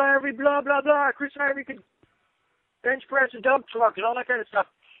 Chris Ivory. Blah blah blah. Chris Ivory could bench press a dump truck and all that kind of stuff.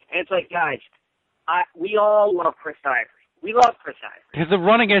 And it's like, guys, we all love Chris Ivory. We love Chris Ivory. Because the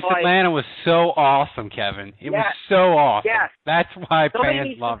run against Atlanta was so awesome, Kevin. It was so awesome. Yes. That's why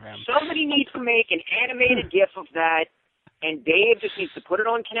fans love him. Somebody needs to make an animated GIF of that, and Dave just needs to put it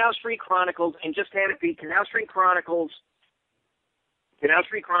on Canal Street Chronicles and just have it be Canal Street Chronicles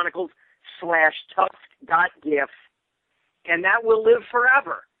 /tuft.gif, and that will live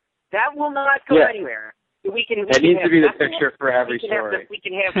forever. That will not go anywhere. That needs to be the picture for every story. We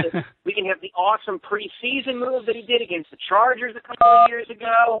can have the awesome preseason move that he did against the Chargers a couple of years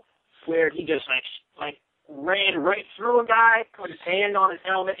ago, where he just like ran right through a guy, put his hand on his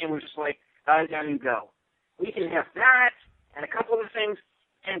helmet, and was just like, "Down you go." We can have that and a couple of things,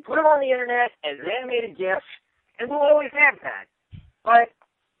 and put them on the internet as animated GIFs, and we'll always have that. But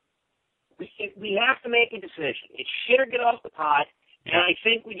we have to make a decision. It's shit or get off the pot, and I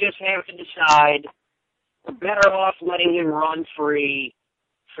think we just have to decide. We're better off letting him run free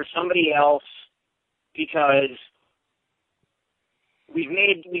for somebody else because we've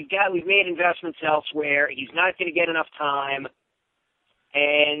made investments elsewhere. He's not going to get enough time,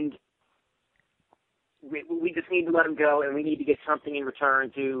 and we just need to let him go, and we need to get something in return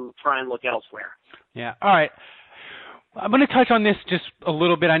to try and look elsewhere. Yeah. All right. I'm going to touch on this just a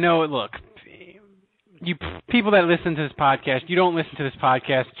little bit. I know, look, you people that listen to this podcast, you don't listen to this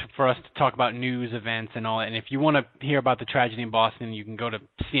podcast for us to talk about news, events, and all that. And if you want to hear about the tragedy in Boston, you can go to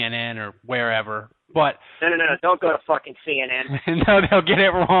CNN or wherever. But no, don't go to fucking CNN. No, they'll get it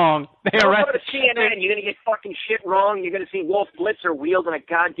wrong. Don't go to CNN. You're gonna get fucking shit wrong. You're gonna see Wolf Blitzer wielding a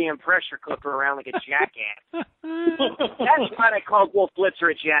goddamn pressure cooker around like a jackass. That's why they called Wolf Blitzer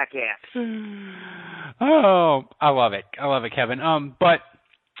a jackass. Oh, I love it, Kevin. But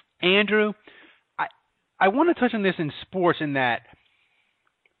Andrew, I want to touch on this in sports in that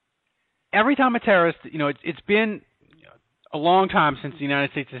every time a terrorist, it's been a long time since the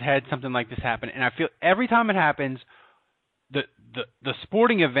United States has had something like this happen, and I feel every time it happens, the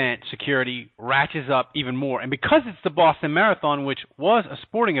sporting event security ratchets up even more. And because it's the Boston Marathon, which was a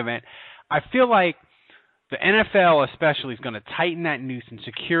sporting event, I feel like the NFL especially is going to tighten that noose, and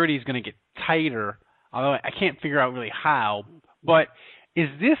security is going to get tighter, although I can't figure out really how. But is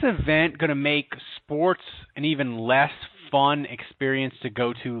this event going to make sports an even less fun experience to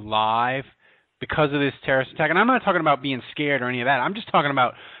go to live because of this terrorist attack? And I'm not talking about being scared or any of that. I'm just talking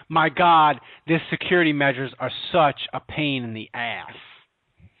about, my God, these security measures are such a pain in the ass.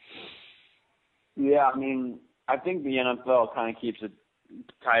 Yeah, I mean, I think the NFL kind of keeps a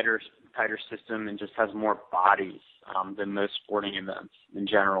tighter system and just has more bodies than most sporting events in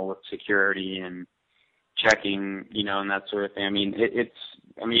general with security and checking, and that sort of thing. I mean,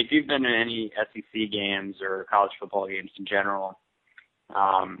 if you've been to any SEC games or college football games in general,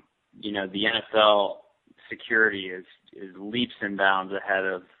 the NFL security is leaps and bounds ahead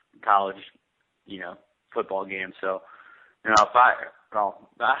of college, football games. So, Well,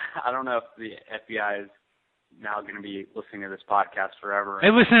 I don't know if the FBI is now going to be listening to this podcast forever.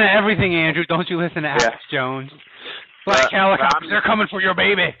 They listen to everything, Andrew. Don't you listen to Alex Jones? Black helicopters, they're coming for your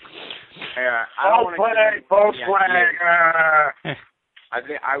baby. Yeah, false flag.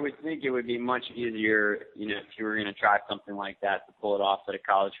 I would think it would be much easier, if you were going to try something like that to pull it off at a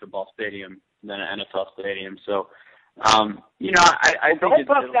college football stadium than an NFL stadium. So, I think don't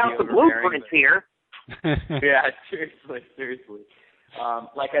bust out the blueprints here. Yeah, seriously.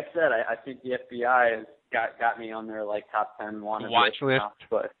 Like I said, I think the FBI has got me on their top 10 wanted watch list.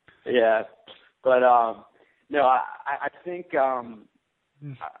 But yeah, no, I think I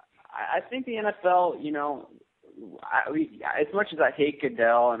think the NFL, as much as I hate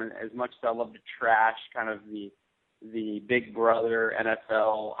Goodell and as much as I love to trash kind of the Big Brother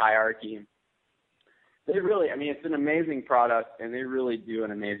NFL hierarchy, they really, it's an amazing product, and they really do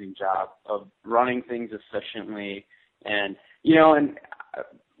an amazing job of running things efficiently. And, and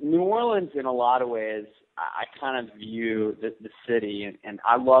New Orleans, in a lot of ways, I kind of view the city, and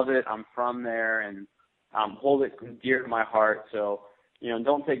I love it. I'm from there, and hold it dear to my heart. So,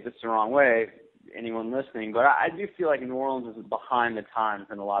 don't take this the wrong way, anyone listening, but I do feel like New Orleans is behind the times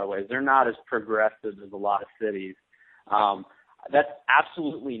in a lot of ways. They're not as progressive as a lot of cities. That's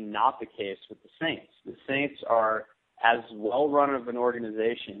absolutely not the case with the Saints. The Saints are as well-run of an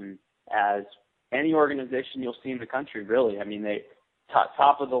organization as any organization you'll see in the country, really. They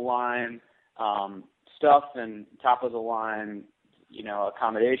top of the line stuff and top of the line,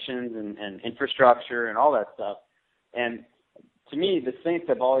 accommodations and infrastructure and all that stuff. And to me, the Saints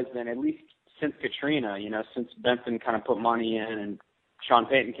have always been, at least since Katrina, since Benson kind of put money in and Sean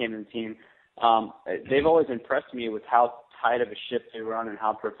Payton came to the team, they've always impressed me with how tight of a ship they run and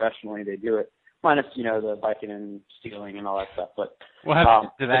how professionally they do it. Minus, the biking and stealing and all that stuff. But we'll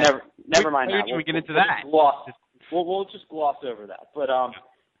have to that. Never mind that. We'll get into that. We'll just gloss over that. But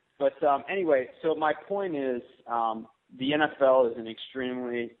anyway, so my point is, the NFL is an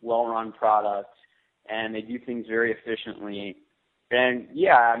extremely well-run product, and they do things very efficiently. And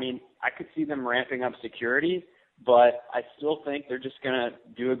yeah, I could see them ramping up security, but I still think they're just going to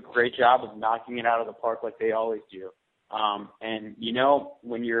do a great job of knocking it out of the park like they always do. And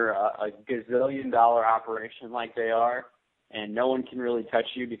when you're a gazillion-dollar operation like they are, and no one can really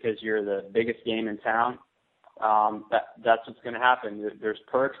touch you because you're the biggest game in town, that's what's going to happen. There's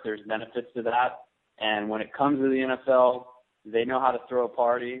perks, there's benefits to that, and when it comes to the NFL, they know how to throw a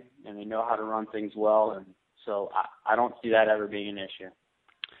party and they know how to run things well, and so I don't see that ever being an issue.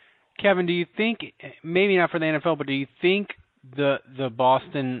 Kevin, do you think, maybe not for the NFL, but do you think the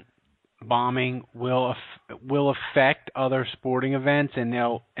Boston bombing will affect other sporting events, and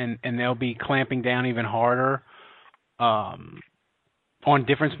they'll be clamping down even harder on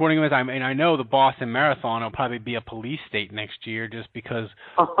different sporting events? I know the Boston Marathon will probably be a police state next year just because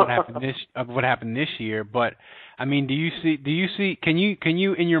of what happened this year. But do you see? Can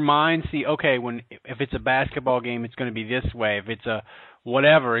you in your mind see? Okay, if it's a basketball game, it's going to be this way. If it's a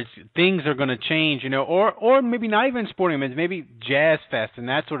whatever, things are going to change, or maybe not even sporting events, maybe Jazz Fest and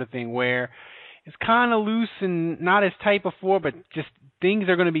that sort of thing, where it's kind of loose and not as tight before, but just things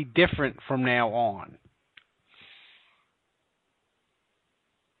are going to be different from now on.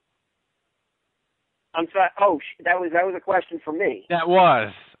 I'm sorry. Oh, that was a question for me. That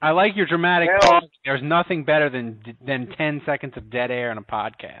was. I like your dramatic pause. There's nothing better than 10 seconds of dead air in a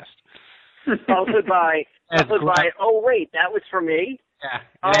podcast. Followed by, oh wait, that was for me? Yeah.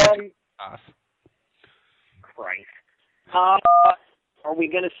 Christ. Are we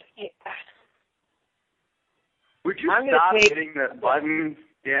going to see... Would you stop hitting the button,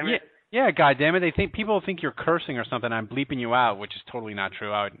 damn it? Yeah, goddamn it. People think you're cursing or something. I'm bleeping you out, which is totally not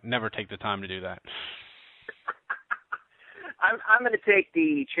true. I would never take the time to do that. I'm going to take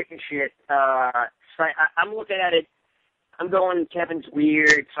the chicken shit. I'm looking at it. I'm going Kevin's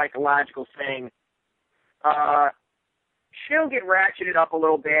weird psychological thing. She'll get ratcheted up a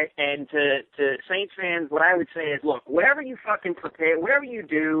little bit, and to Saints fans, what I would say is, look, whatever you fucking prepare, whatever you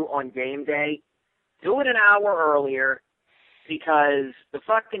do on game day, do it an hour earlier, because the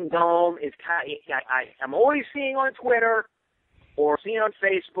fucking dome is I'm always seeing on Twitter or seeing on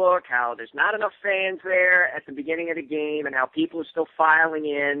Facebook how there's not enough fans there at the beginning of the game and how people are still filing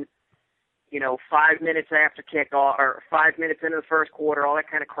in, 5 minutes after kickoff or 5 minutes into the first quarter, all that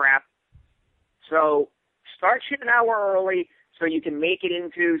kind of crap. So start shit an hour early so you can make it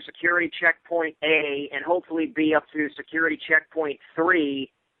into security checkpoint A and hopefully be up to security checkpoint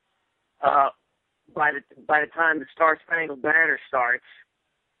 3 by the time the Star Spangled Banner starts.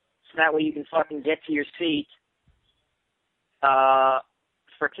 So that way you can fucking get to your seat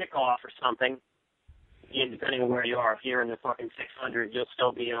for kickoff or something. depending on where you are. If you're in the fucking 600, you'll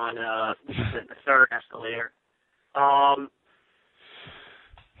still be on the third escalator.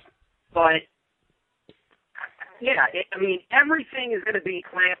 But yeah, I mean, everything is going to be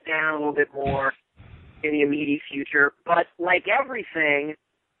clamped down a little bit more in the immediate future. But like everything,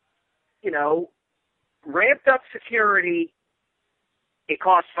 you know, ramped up security, it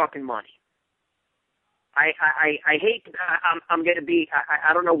costs fucking money. I hate, I'm going to be,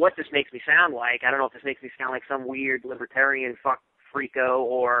 I don't know what this makes me sound like. I don't know if this makes me sound like some weird libertarian freako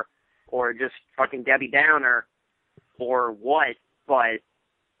or just fucking Debbie Downer or what, but,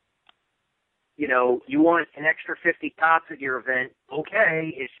 you know, you want an extra 50 cops at your event,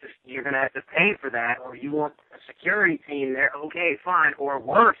 okay, it's just, you're going to have to pay for that, or you want a security team there, okay, fine, or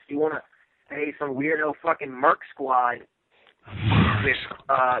worse, you want to pay some weirdo fucking Merc squad with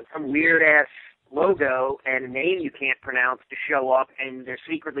some weird-ass logo and a name you can't pronounce to show up, and they're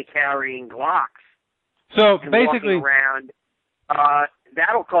secretly carrying Glocks. So and basically, walking around,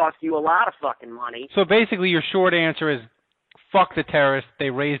 that'll cost you a lot of fucking money. So basically, your short answer is, fuck the terrorists. They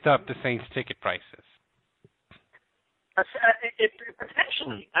raised up the Saints ticket prices.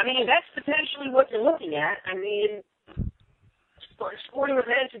 Potentially. I mean, that's potentially what you're looking at. I mean, sporting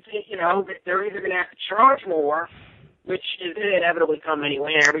events, you know, they're either going to have to charge more, which is going to inevitably come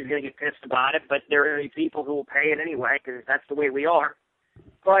anyway, and everybody's going to get pissed about it, but there are people who will pay it anyway, because that's the way we are.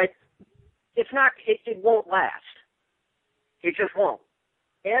 But it's not, it won't last. It just won't.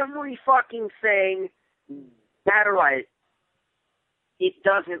 Every fucking thing, matter what, it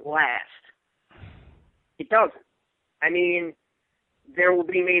doesn't last. It doesn't. I mean, there will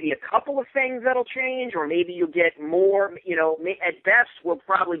be maybe a couple of things that'll change, or maybe you'll get more, you know, at best we'll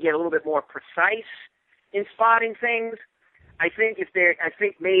probably get a little bit more precise in spotting things. I think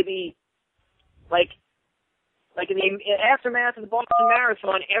maybe, like in the aftermath of the Boston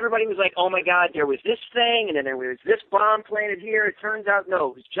Marathon, everybody was like, oh my God, there was this thing, and then there was this bomb planted here. It turns out, no,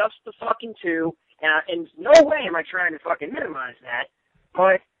 it was just the fucking two, and no way am I trying to fucking minimize that,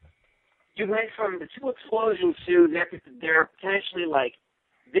 but you went from the two explosions to they're potentially like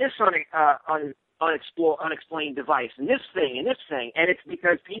this unexplained device, and this thing, and it's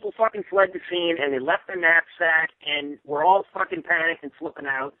because people fucking fled the scene, and they left their knapsack, and we're all fucking panicked and flipping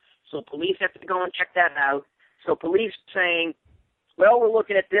out, so police have to go and check that out. So police saying, well, we're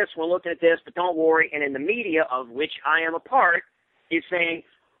looking at this, but don't worry, and in the media, of which I am a part, is saying,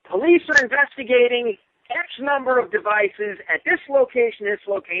 police are investigating X number of devices at this location,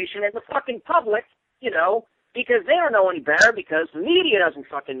 and the fucking public, you know, because they don't know any better, because the media doesn't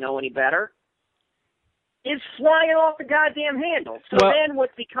fucking know any better, is flying off the goddamn handle. So then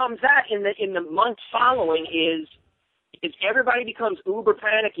what becomes that in the months following is everybody becomes uber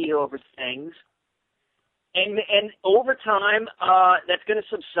panicky over things, and over time that's going to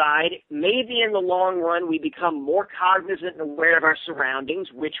subside. Maybe in the long run we become more cognizant and aware of our surroundings,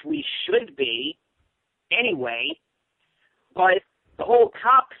 which we should be anyway. But the whole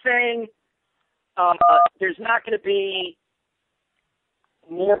cop thing, there's not going to be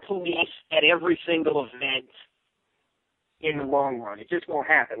more police at every single event in the long run. It just won't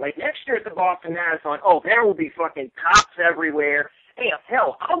happen. Like next year at the Boston Marathon, there will be fucking cops everywhere. Hey,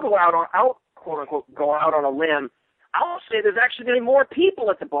 hell, I'll quote unquote go out on a limb. I'll say there's actually going to be more people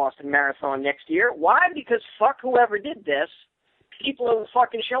at the Boston Marathon next year. Why? Because fuck whoever did this. People will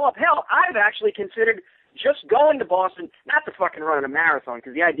fucking show up. Hell, I've actually considered just going to Boston, not to fucking run a marathon,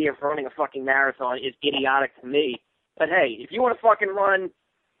 because the idea of running a fucking marathon is idiotic to me. But hey, if you want to fucking run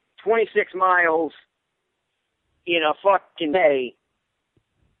 26 miles in a fucking day,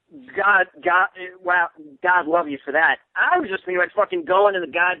 God love you for that. I was just thinking like fucking going to the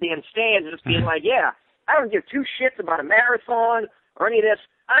goddamn stands and just being like, yeah, I don't give two shits about a marathon or any of this.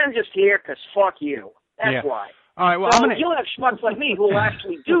 I'm just here because fuck you. That's why. All right, well, so you'll have schmucks like me who will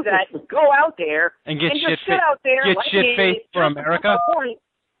actually do that, go out there and get just shit sit out there get like shit faced for America.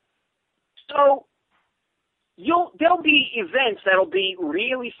 So there'll be events that'll be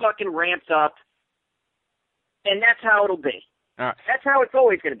really fucking ramped up, and that's how it'll be. All right. That's how it's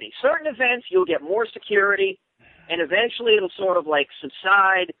always going to be. Certain events you'll get more security, and eventually it'll sort of like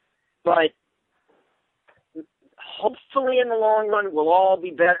subside, but hopefully in the long run we'll all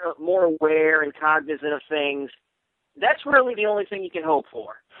be better, more aware and cognizant of things. That's really the only thing you can hope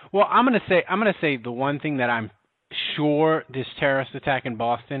for. Well, I'm gonna say the one thing that I'm sure this terrorist attack in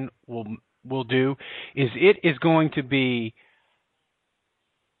Boston will do is it is going to be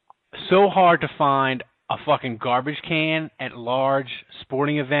so hard to find a fucking garbage can at large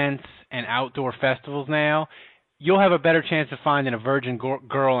sporting events and outdoor festivals now. You'll have a better chance of finding a virgin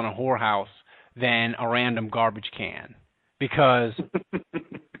girl in a whorehouse than a random garbage can, because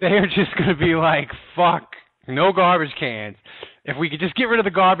They are just going to be like, fuck, no garbage cans. If we could just get rid of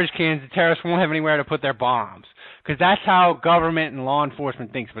the garbage cans, the terrorists won't have anywhere to put their bombs. Because that's how government and law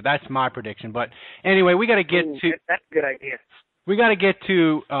enforcement thinks. But that's my prediction. But anyway, we got to get to... That's a good idea. We got to get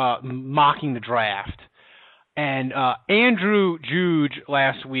to mocking the draft. And Andrew Juge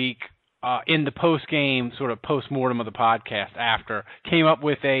last week, in the post-game sort of post-mortem of the podcast after, came up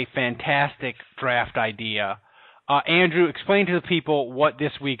with a fantastic draft idea. Andrew, explain to the people what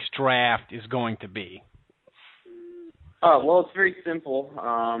this week's draft is going to be. Well, it's very simple.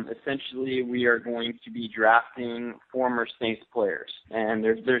 Essentially, we are going to be drafting former Saints players, and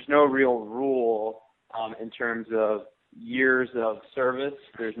there's no real rule in terms of years of service.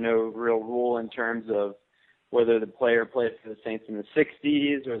 There's no real rule in terms of whether the player played for the Saints in the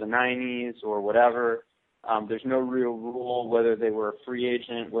 60s or the 90s or whatever. There's no real rule whether they were a free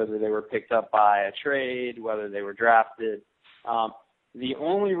agent, whether they were picked up by a trade, whether they were drafted. The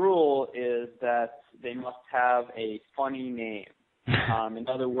only rule is that they must have a funny name. In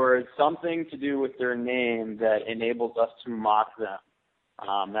other words, something to do with their name that enables us to mock them.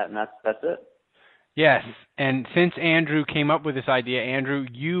 That's it. Yes, and since Andrew came up with this idea, Andrew,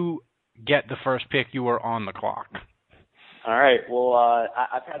 you get the first pick. You are on the clock. All right. Well,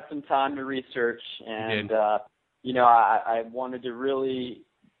 I've had some time to research, and I wanted to really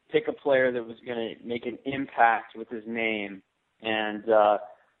pick a player that was going to make an impact with his name, and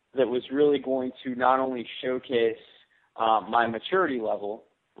that was really going to not only showcase my maturity level,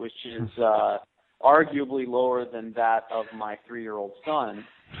 which is arguably lower than that of my 3-year-old son,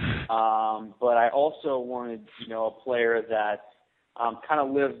 but I also wanted, a player that kind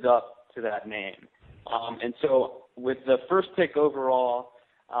of lived up to that name. And so with the first pick overall,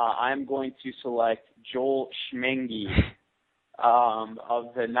 I'm going to select Joel Schmengi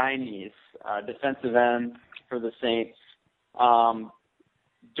of the 90s, defensive end for the Saints.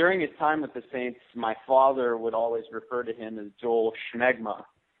 During his time with the Saints, my father would always refer to him as Joel Schmegma.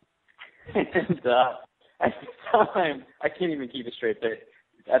 And at the time, I can't even keep a straight face.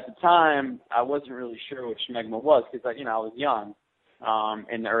 At the time, I wasn't really sure what Schmegma was because, I was young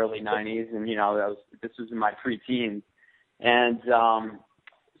in the early 90s, and, this was in my preteens. And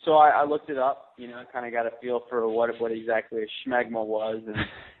so I looked it up, kind of got a feel for what exactly a Schmegma was, and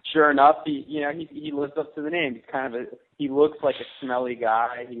sure enough, he lives up to the name. He's he looks like a smelly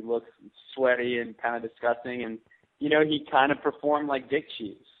guy. He looks sweaty and kind of disgusting, and he kind of performed like Dick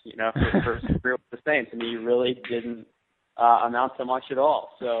Cheese, for his career with the Saints, and he really didn't amount to much at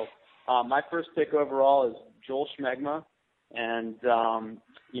all. So my first pick overall is Joel Schmegma, and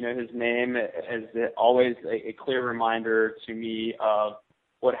his name is always a clear reminder to me of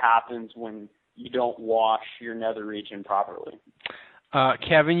what happens when you don't wash your nether region properly.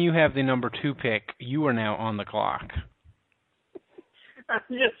 Kevin, you have the number 2 pick. You are now on the clock. I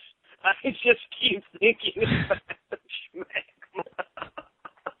just keep thinking about Schmegma.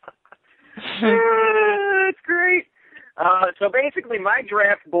 It's great. So basically, my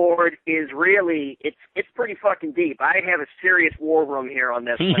draft board is really it's pretty fucking deep. I have a serious war room here on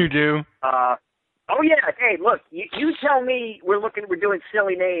this. You do. Oh yeah. Hey, look, you tell me we're doing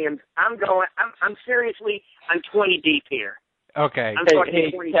silly names. I'm 20 deep here. Okay.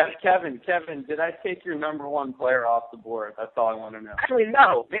 Hey, Kevin, did I take your number 1 player off the board? That's all I want to know. Actually,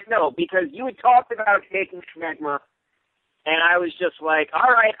 no, because you had talked about taking Schmegma, and I was just like,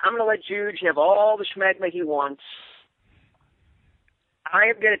 all right, I'm going to let Juge have all the Schmegma he wants. I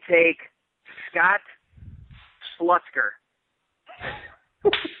am going to take Scott Slutzker.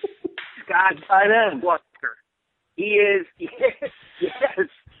 Scott Slutzker. He is, yes.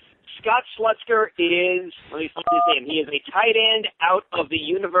 Scott Slutzker is, let me find his name. He is a tight end out of the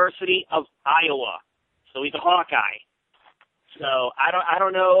University of Iowa. So he's a Hawkeye. So I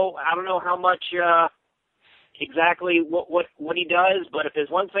don't know how much exactly what he does, but if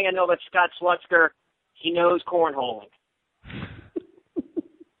there's one thing I know about Scott Slutzker, he knows cornholing.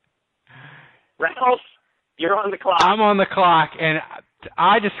 Ralph, you're on the clock. I'm on the clock, and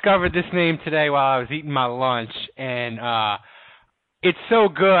I discovered this name today while I was eating my lunch, and it's so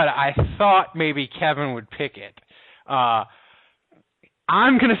good, I thought maybe Kevin would pick it.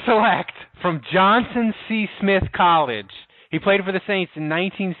 I'm going to select from Johnson C. Smith College. He played for the Saints in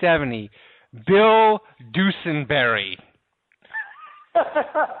 1970. Bill Dusenberry.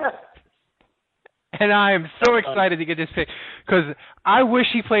 And I am so excited to get this pick because I wish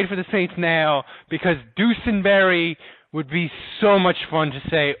he played for the Saints now because Dusenberry would be so much fun to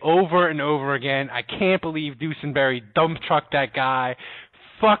say over and over again. I can't believe Dusenberry dump trucked that guy.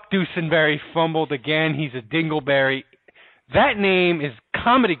 Fuck Dusenberry, fumbled again. He's a dingleberry. That name is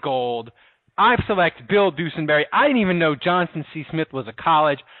comedy gold. I select Bill Dusenberry. I didn't even know Johnson C. Smith was a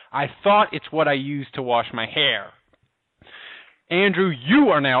college. I thought it's what I use to wash my hair. Andrew, you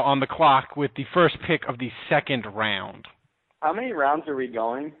are now on the clock with the first pick of the second round. How many rounds are we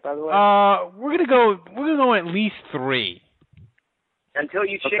going, by the way? We're gonna go at least 3. Until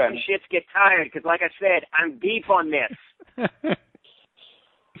you chicken shits get tired, because like I said, I'm deep on this.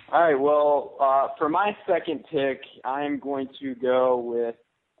 All right, well, for my second pick, I'm going to go with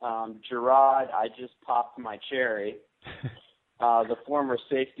Gerard. I just popped my cherry, the former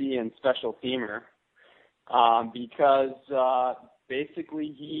safety and special teamer, because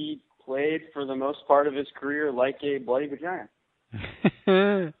basically he played for the most part of his career like a bloody vagina.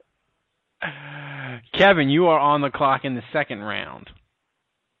 Kevin, you are on the clock in the second round.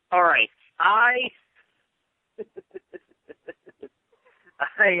 All right, I'm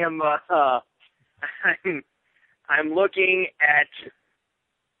looking at.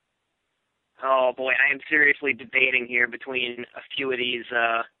 Oh boy, I am seriously debating here between a few of these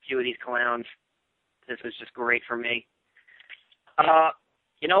clowns. This was just great for me.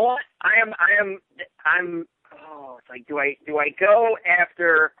 You know what? I'm. Oh, it's like, do I go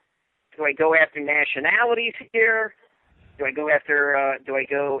after nationalities here? Do I go after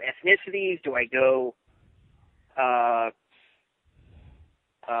ethnicities? Do I go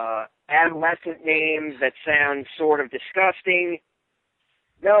adolescent names that sound sort of disgusting?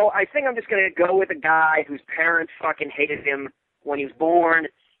 No, I think I'm just going to go with a guy whose parents fucking hated him when he was born,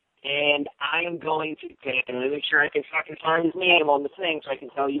 and I am going to pick, and make sure I can fucking find his name on the thing so I can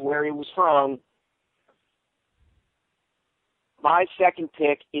tell you where he was from. My second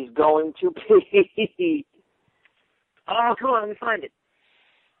pick is going to be... Oh, come on, let me find it.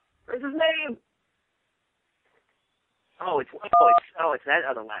 Where's his name? It's that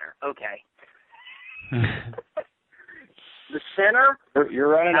other letter. Okay. The center. You're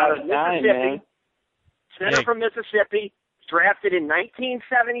running out of time, man. Center from Mississippi, drafted in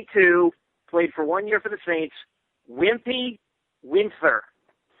 1972, played for 1 year for the Saints. Wimpy Winther.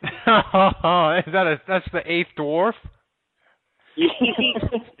 That's the eighth dwarf?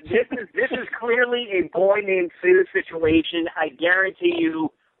 This is clearly a boy named Sue situation. I guarantee you,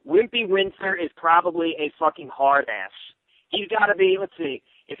 Wimpy Winther is probably a fucking hard ass. He's got to be, let's see,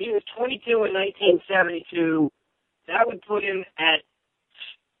 if he was 22 in 1972, that would put him at,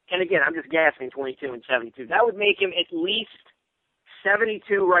 and again, I'm just guessing 22 and 72, that would make him at least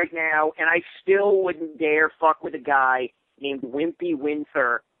 72 right now, and I still wouldn't dare fuck with a guy named Wimpy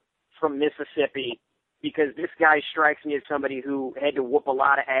Winther from Mississippi, because this guy strikes me as somebody who had to whoop a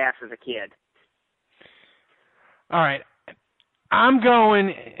lot of ass as a kid. All right. I'm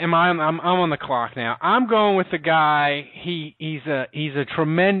on the clock now. I'm going with the guy. He's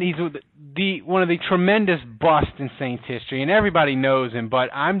one of the tremendous busts in Saints history, and everybody knows him. But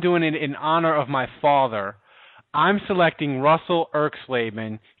I'm doing it in honor of my father. I'm selecting Russell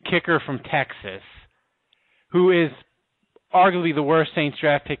Erxleben, kicker from Texas, who is arguably the worst Saints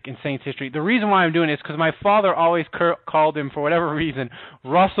draft pick in Saints history. The reason why I'm doing it is because my father always called him, for whatever reason,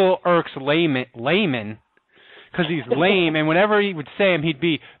 Russell Erxleben, because he's lame, and whenever he would say him, he'd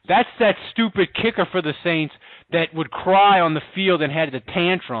be, that's that stupid kicker for the Saints that would cry on the field and had the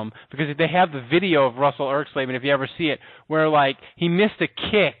tantrum, because they have the video of Russell Erxleben, if you ever see it, where, like, he missed a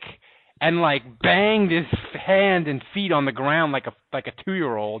kick and, like, banged his hand and feet on the ground like a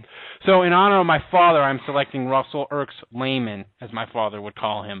 2-year-old. So in honor of my father, I'm selecting Russell Erxleben, as my father would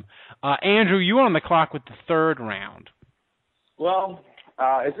call him. Andrew, you are on the clock with the third round. Well,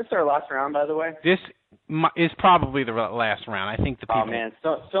 is this our last round, by the way? This is probably the last round. I think the people... Oh, man,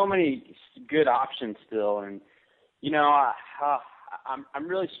 so many good options still. And, you know, I'm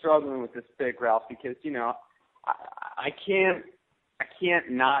really struggling with this pick, Ralph, because, you know, I can't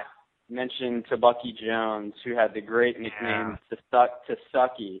not mention Tabucky Jones, who had the great nickname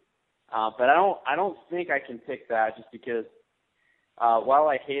Tsucky. But I don't think I can pick that, just because while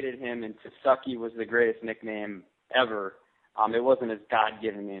I hated him and Tsucky was the greatest nickname ever, it wasn't his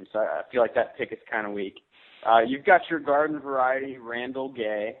God-given name, so I feel like that pick is kind of weak. You've got your garden variety, Randall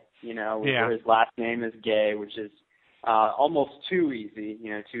Gay, you know, where his last name is Gay, which is almost too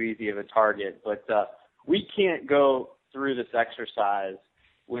easy of a target. But we can't go through this exercise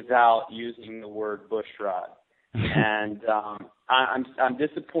without using the word bushrod. And I'm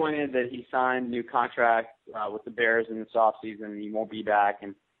disappointed that he signed a new contract with the Bears in this offseason, and he won't be back,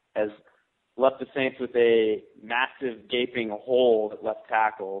 and has left the Saints with a massive gaping hole at left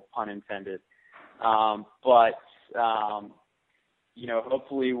tackle, pun intended. But you know,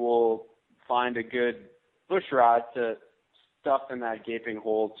 hopefully we'll find a good bushrod to stuff in that gaping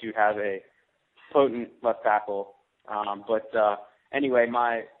hole to have a potent left tackle. But anyway,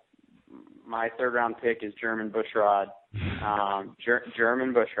 my my third-round pick is German Bushrod.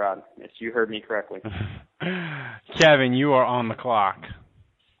 German Bushrod. Yes, you heard me correctly. Kevin, you are on the clock.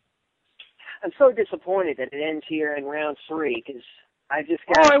 I'm so disappointed that it ends here in round 3 because I just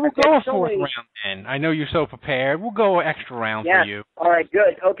got. All right, we'll go a so fourth many... round then. I know you're so prepared. We'll go an extra round for you. All right,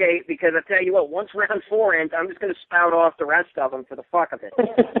 good. Okay, because I tell you what, once round 4 ends, I'm just going to spout off the rest of them for the fuck of it.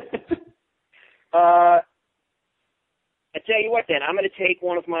 I tell you what, then I'm going to take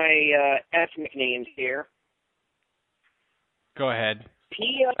one of my ethnic names here. Go ahead.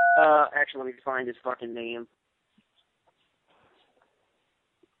 Actually, let me find his fucking name.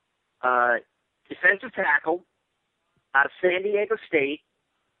 Defensive tackle out of San Diego State.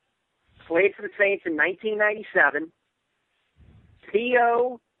 Played for the Saints in 1997.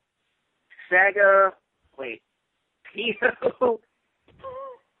 Pio Sagapolutelli.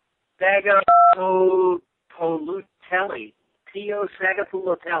 Pio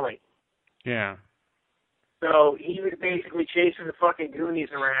Sagapolutelli. Yeah. So he was basically chasing the fucking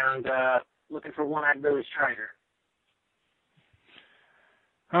Goonies around looking for one-eyed Billy's treasure.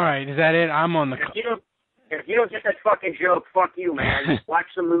 All right, is that it? I'm on the... If you don't get that fucking joke, fuck you, man. Watch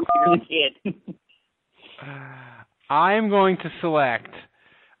some movies as a kid. I am going to select,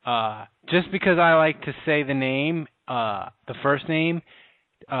 just because I like to say the name, the first name,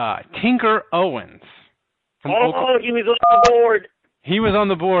 Tinker Owens. He was on the board. He was on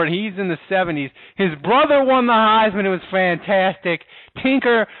the board. He's in the 70s. His brother won the Heisman. It was fantastic.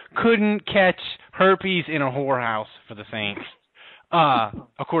 Tinker couldn't catch herpes in a whorehouse for the Saints.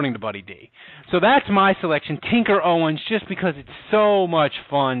 According to Buddy D. So that's my selection, Tinker Owens, just because it's so much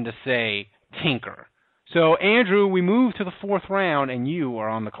fun to say Tinker. So, Andrew, we move to the fourth round, and you are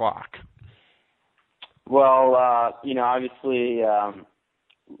on the clock. Well, obviously,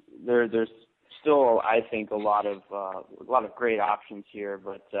 there's still, I think, a lot of great options here.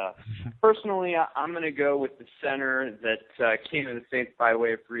 But personally, I'm going to go with the center that came to the Saints by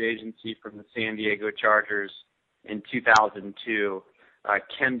way of free agency from the San Diego Chargers in 2002,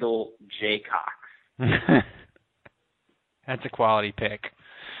 Kendall Jaycox. That's a quality pick.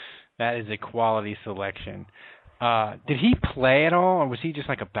 That is a quality selection. Did he play at all, or was he just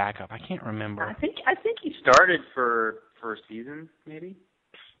like a backup? I can't remember. I think he started for a season, maybe.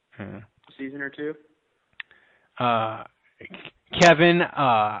 Season or two. Kevin,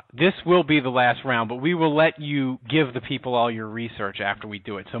 this will be the last round, but we will let you give the people all your research after we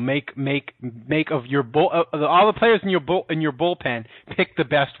do it. So make of your all the players in your bullpen, pick the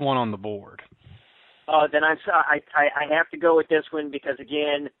best one on the board. Then I have to go with this one because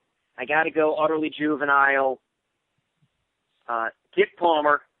again, I got to go utterly juvenile. Dick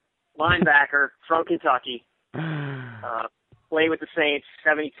Palmer, linebacker from Kentucky, played with the Saints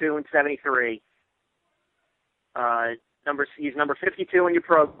 72 and 73. He's number 52 in your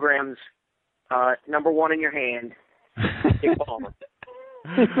programs, number 1 in your hand, Dick Palmer.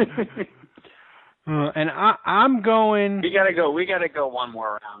 And I'm going. We gotta go one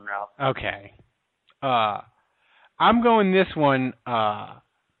more round, Ralph. Okay. I'm going this one.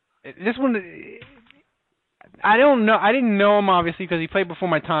 This one, I don't know. I didn't know him obviously because he played before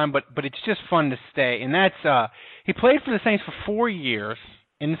my time, but it's just fun to stay. And that's he played for the Saints for 4 years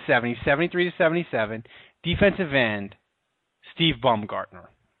in the 70s, 73 to 77. Defensive end, Steve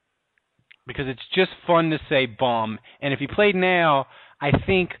Baumgartner. Because it's just fun to say Baum. And if he played now, I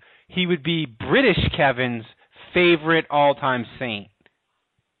think he would be British Kevin's favorite all-time Saint.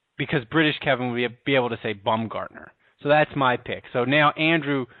 Because British Kevin would be able to say Baumgartner. So that's my pick. So now,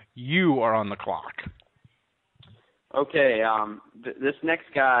 Andrew, you are on the clock. Okay, this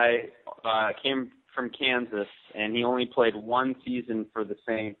next guy came from Kansas, and he only played one season for the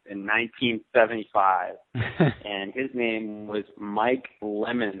Saints in 1975. And his name was Mike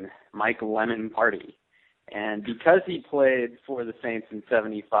Lemon Party. And because he played for the Saints in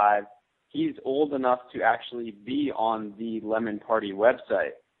 75, he's old enough to actually be on the Lemon Party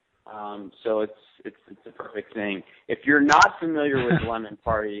website. So it's a perfect thing. If you're not familiar with Lemon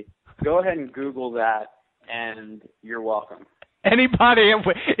Party, go ahead and Google that, and you're welcome. Anybody, is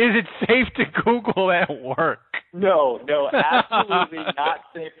it safe to Google at work? No, absolutely not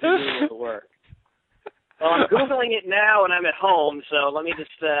safe to Google at work. Well, I'm Googling it now, and I'm at home, so let me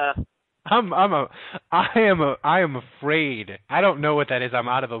just. I am afraid. I don't know what that is. I'm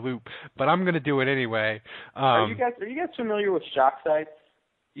out of the loop, but I'm going to do it anyway. Are you guys familiar with shock sites?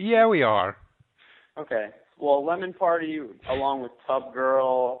 Yeah, we are. Okay. Well, Lemon Party, along with Tub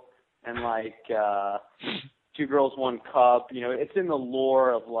Girl and like 2 Girls, 1 Cup, it's in the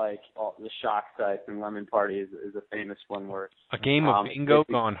lore of like all the shock sites, and Lemon Party is a famous one where a game of bingo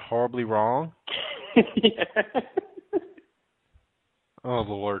gone horribly wrong. Yeah. Oh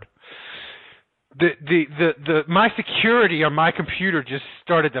Lord. my security on my computer just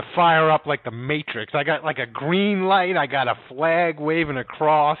started to fire up like the Matrix. I got like a green light. I got a flag waving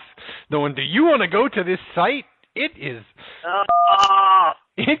across. Going, do you want to go to this site? It is.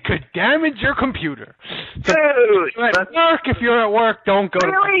 It could damage your computer. So, if you're at work, don't go to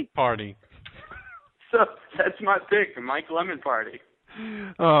the party. So that's my pick, the Mike Lemon party.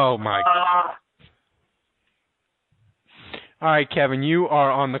 Oh my God. All right, Kevin, you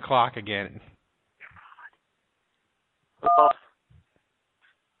are on the clock again.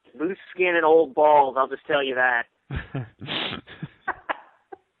 Loose skin and old balls, I'll just tell you that.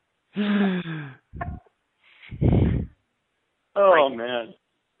 Oh, man.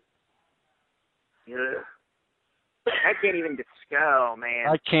 I can't even go, man.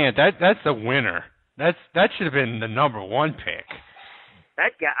 I can't. That's the winner. That should have been the number one pick.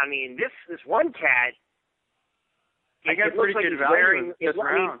 That guy, I mean, this one cat, I got pretty good value this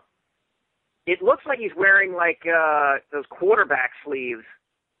round. It looks like he's wearing like those quarterback sleeves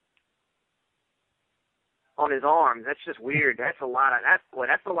on his arms. That's just weird. That's a lot of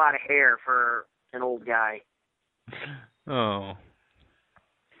hair for an old guy. Oh.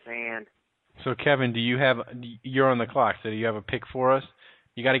 Man. So Kevin, you're on the clock, so do you have a pick for us?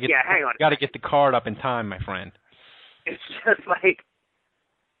 You got to get hang on. You got to get the card up in time, my friend. It's just like,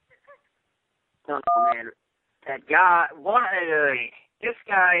 oh man, that guy. This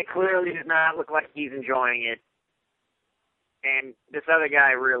guy clearly does not look like he's enjoying it, and this other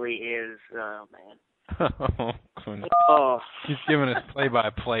guy really is. Oh man. Oh, he's giving us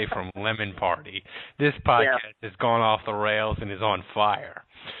play-by-play from Lemon Party. This podcast has gone off the rails and is on fire.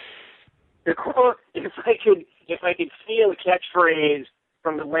 If I could steal a catchphrase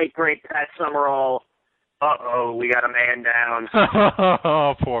from the late great Pat Summerall, we got a man down.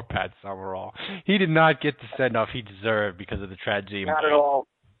 Oh, poor Pat Summerall. He did not get the send-off he deserved because of the tragedy. Not at all.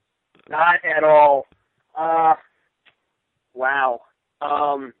 Not at all. Wow.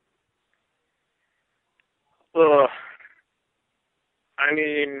 I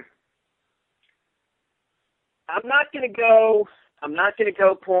mean, I'm not gonna go. I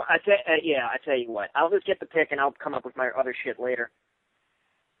tell you what. I'll just get the pick and I'll come up with my other shit later.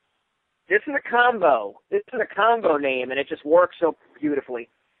 This is a combo. This is a combo name, and it just works so beautifully.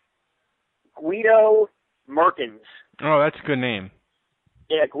 Guido Merkins. Oh, that's a good name.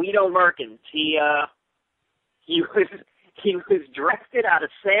 Yeah, Guido Merkins. He was drafted out of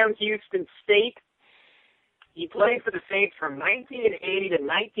Sam Houston State. He played for the Saints from 1980 to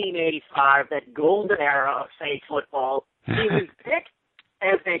 1985, that golden era of Saints football. He was picked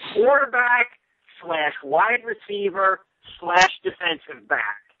as a quarterback / wide receiver / defensive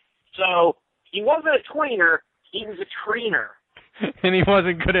back. So he wasn't a tweener, he was a treener. And he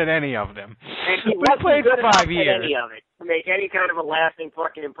wasn't good at any of them. And he wasn't played good for 5 at years. any of it to make any kind of a lasting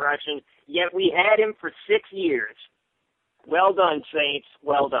fucking impression. Yet we had him for 6 years. Well done, Saints.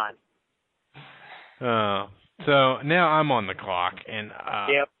 Well done. So now I'm on the clock, and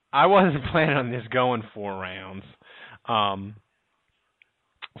I wasn't planning on this going 4 rounds.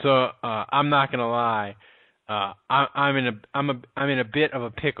 So I'm not gonna lie. I'm in a bit of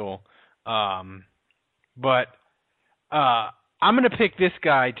a pickle. But I'm gonna pick this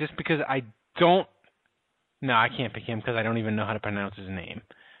guy just because I don't. No, I can't pick him because I don't even know how to pronounce his name.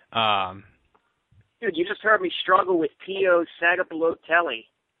 Dude, you just heard me struggle with Pio Sagapalotelli.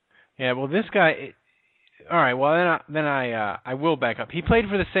 Yeah, well, this guy. All right, well then I will back up. He played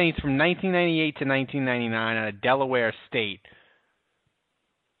for the Saints from 1998 to 1999 out of Delaware State.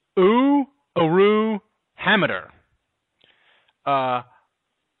 Uru Hamiter. I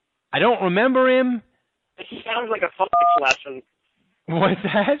don't remember him. He sounds like a phonics lesson. What's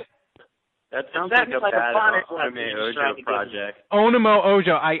that? That sounds like a bad Onimo Ojo project. Onimo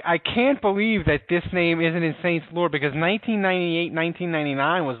Ojo. I can't believe that this name isn't in Saints lore because 1998,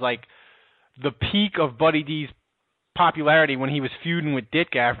 1999 was like the peak of Buddy D's popularity when he was feuding with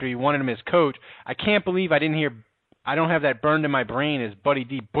Ditka after he wanted him as coach. I can't believe I don't have that burned in my brain as Buddy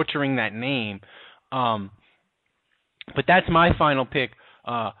D butchering that name. But that's my final pick,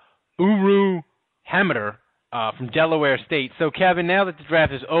 Uru Hamiter from Delaware State. So, Kevin, now that the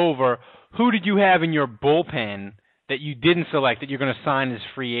draft is over, who did you have in your bullpen that you didn't select that you're going to sign as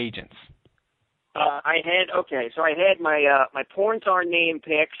free agents? I had my porn star name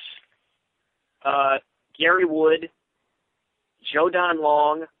picks. Gary Wood, Joe Don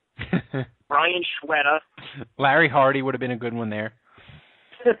Long, Brian Schwetta. Larry Hardy would have been a good one there.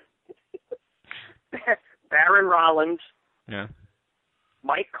 Baron Rollins. Yeah.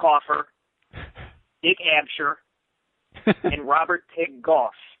 Mike Coffer, Dick Absher, and Robert Pig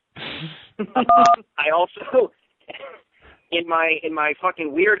Goss. I also in my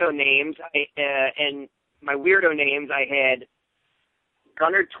fucking weirdo names, I had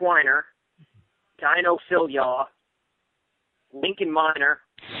Gunnar Twiner, Dino Filyaw, Lincoln Miner,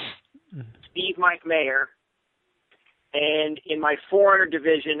 Steve Mike Mayer, and in my 400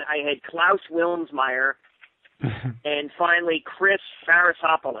 division, I had Klaus Wilmsmeyer, and finally Chris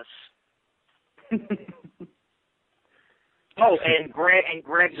Farasopoulos. and Greg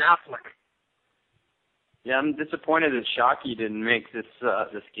Knopfler. Yeah, I'm disappointed that Shockey didn't make this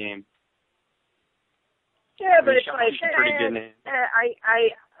game. Yeah, but it's pretty good name.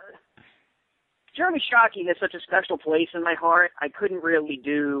 Jeremy Shockey has such a special place in my heart. I couldn't really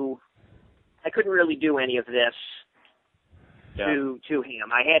do any of this to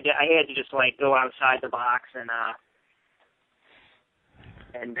him. I had to just like go outside the box and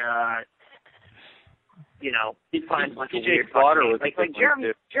he find a bunch of TJ weird Slaughter names. was Like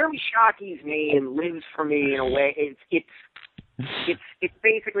Jeremy Shockey's name lives for me in a way. It's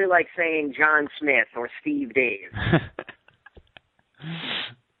basically like saying John Smith or Steve Dave.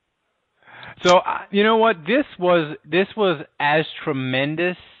 So you know what? This was as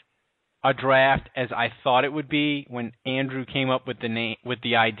tremendous a draft as I thought it would be when Andrew came up with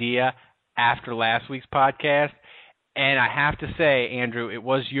the idea after last week's podcast. And I have to say, Andrew, it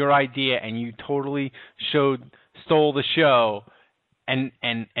was your idea, and you totally stole the show and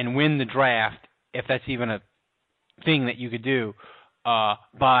win the draft, if that's even a thing that you could do,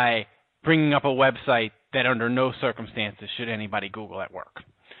 by bringing up a website that under no circumstances should anybody Google at work.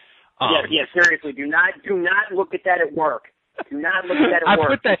 Yeah, seriously, do not look at that at work. Do not look at that at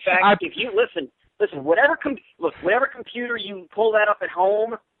work. In fact, if you listen, whatever computer you pull that up at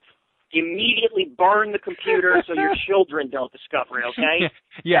home, immediately burn the computer so your children don't discover it. Okay?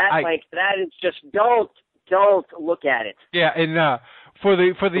 That is just don't look at it. Yeah, and for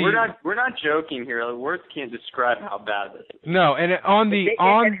the we're not joking here. Like, words can't describe how bad this is. No, and I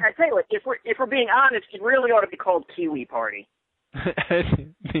tell you what, if we're being honest, it really ought to be called Kiwi Party.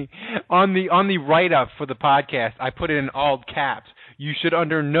 on the write-up for the podcast, I put it in all caps. You should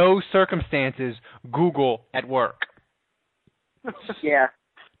under no circumstances Google at work. Yeah.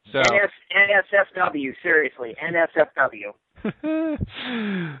 So NSFW, seriously, NSFW.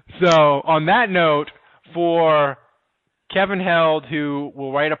 So on that note, for Kevin Held, who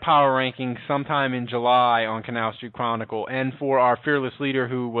will write a power ranking sometime in July on Canal Street Chronicle, and for our fearless leader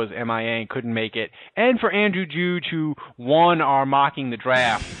who was MIA and couldn't make it, and for Andrew Juge, who won our Mocking the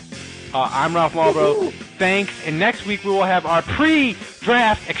Draft, I'm Ralph Marlboro. Thanks, and next week we will have our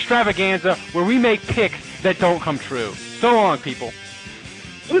pre-draft extravaganza where we make picks that don't come true. So long, people.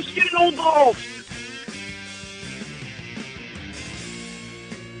 Let's get an old balls.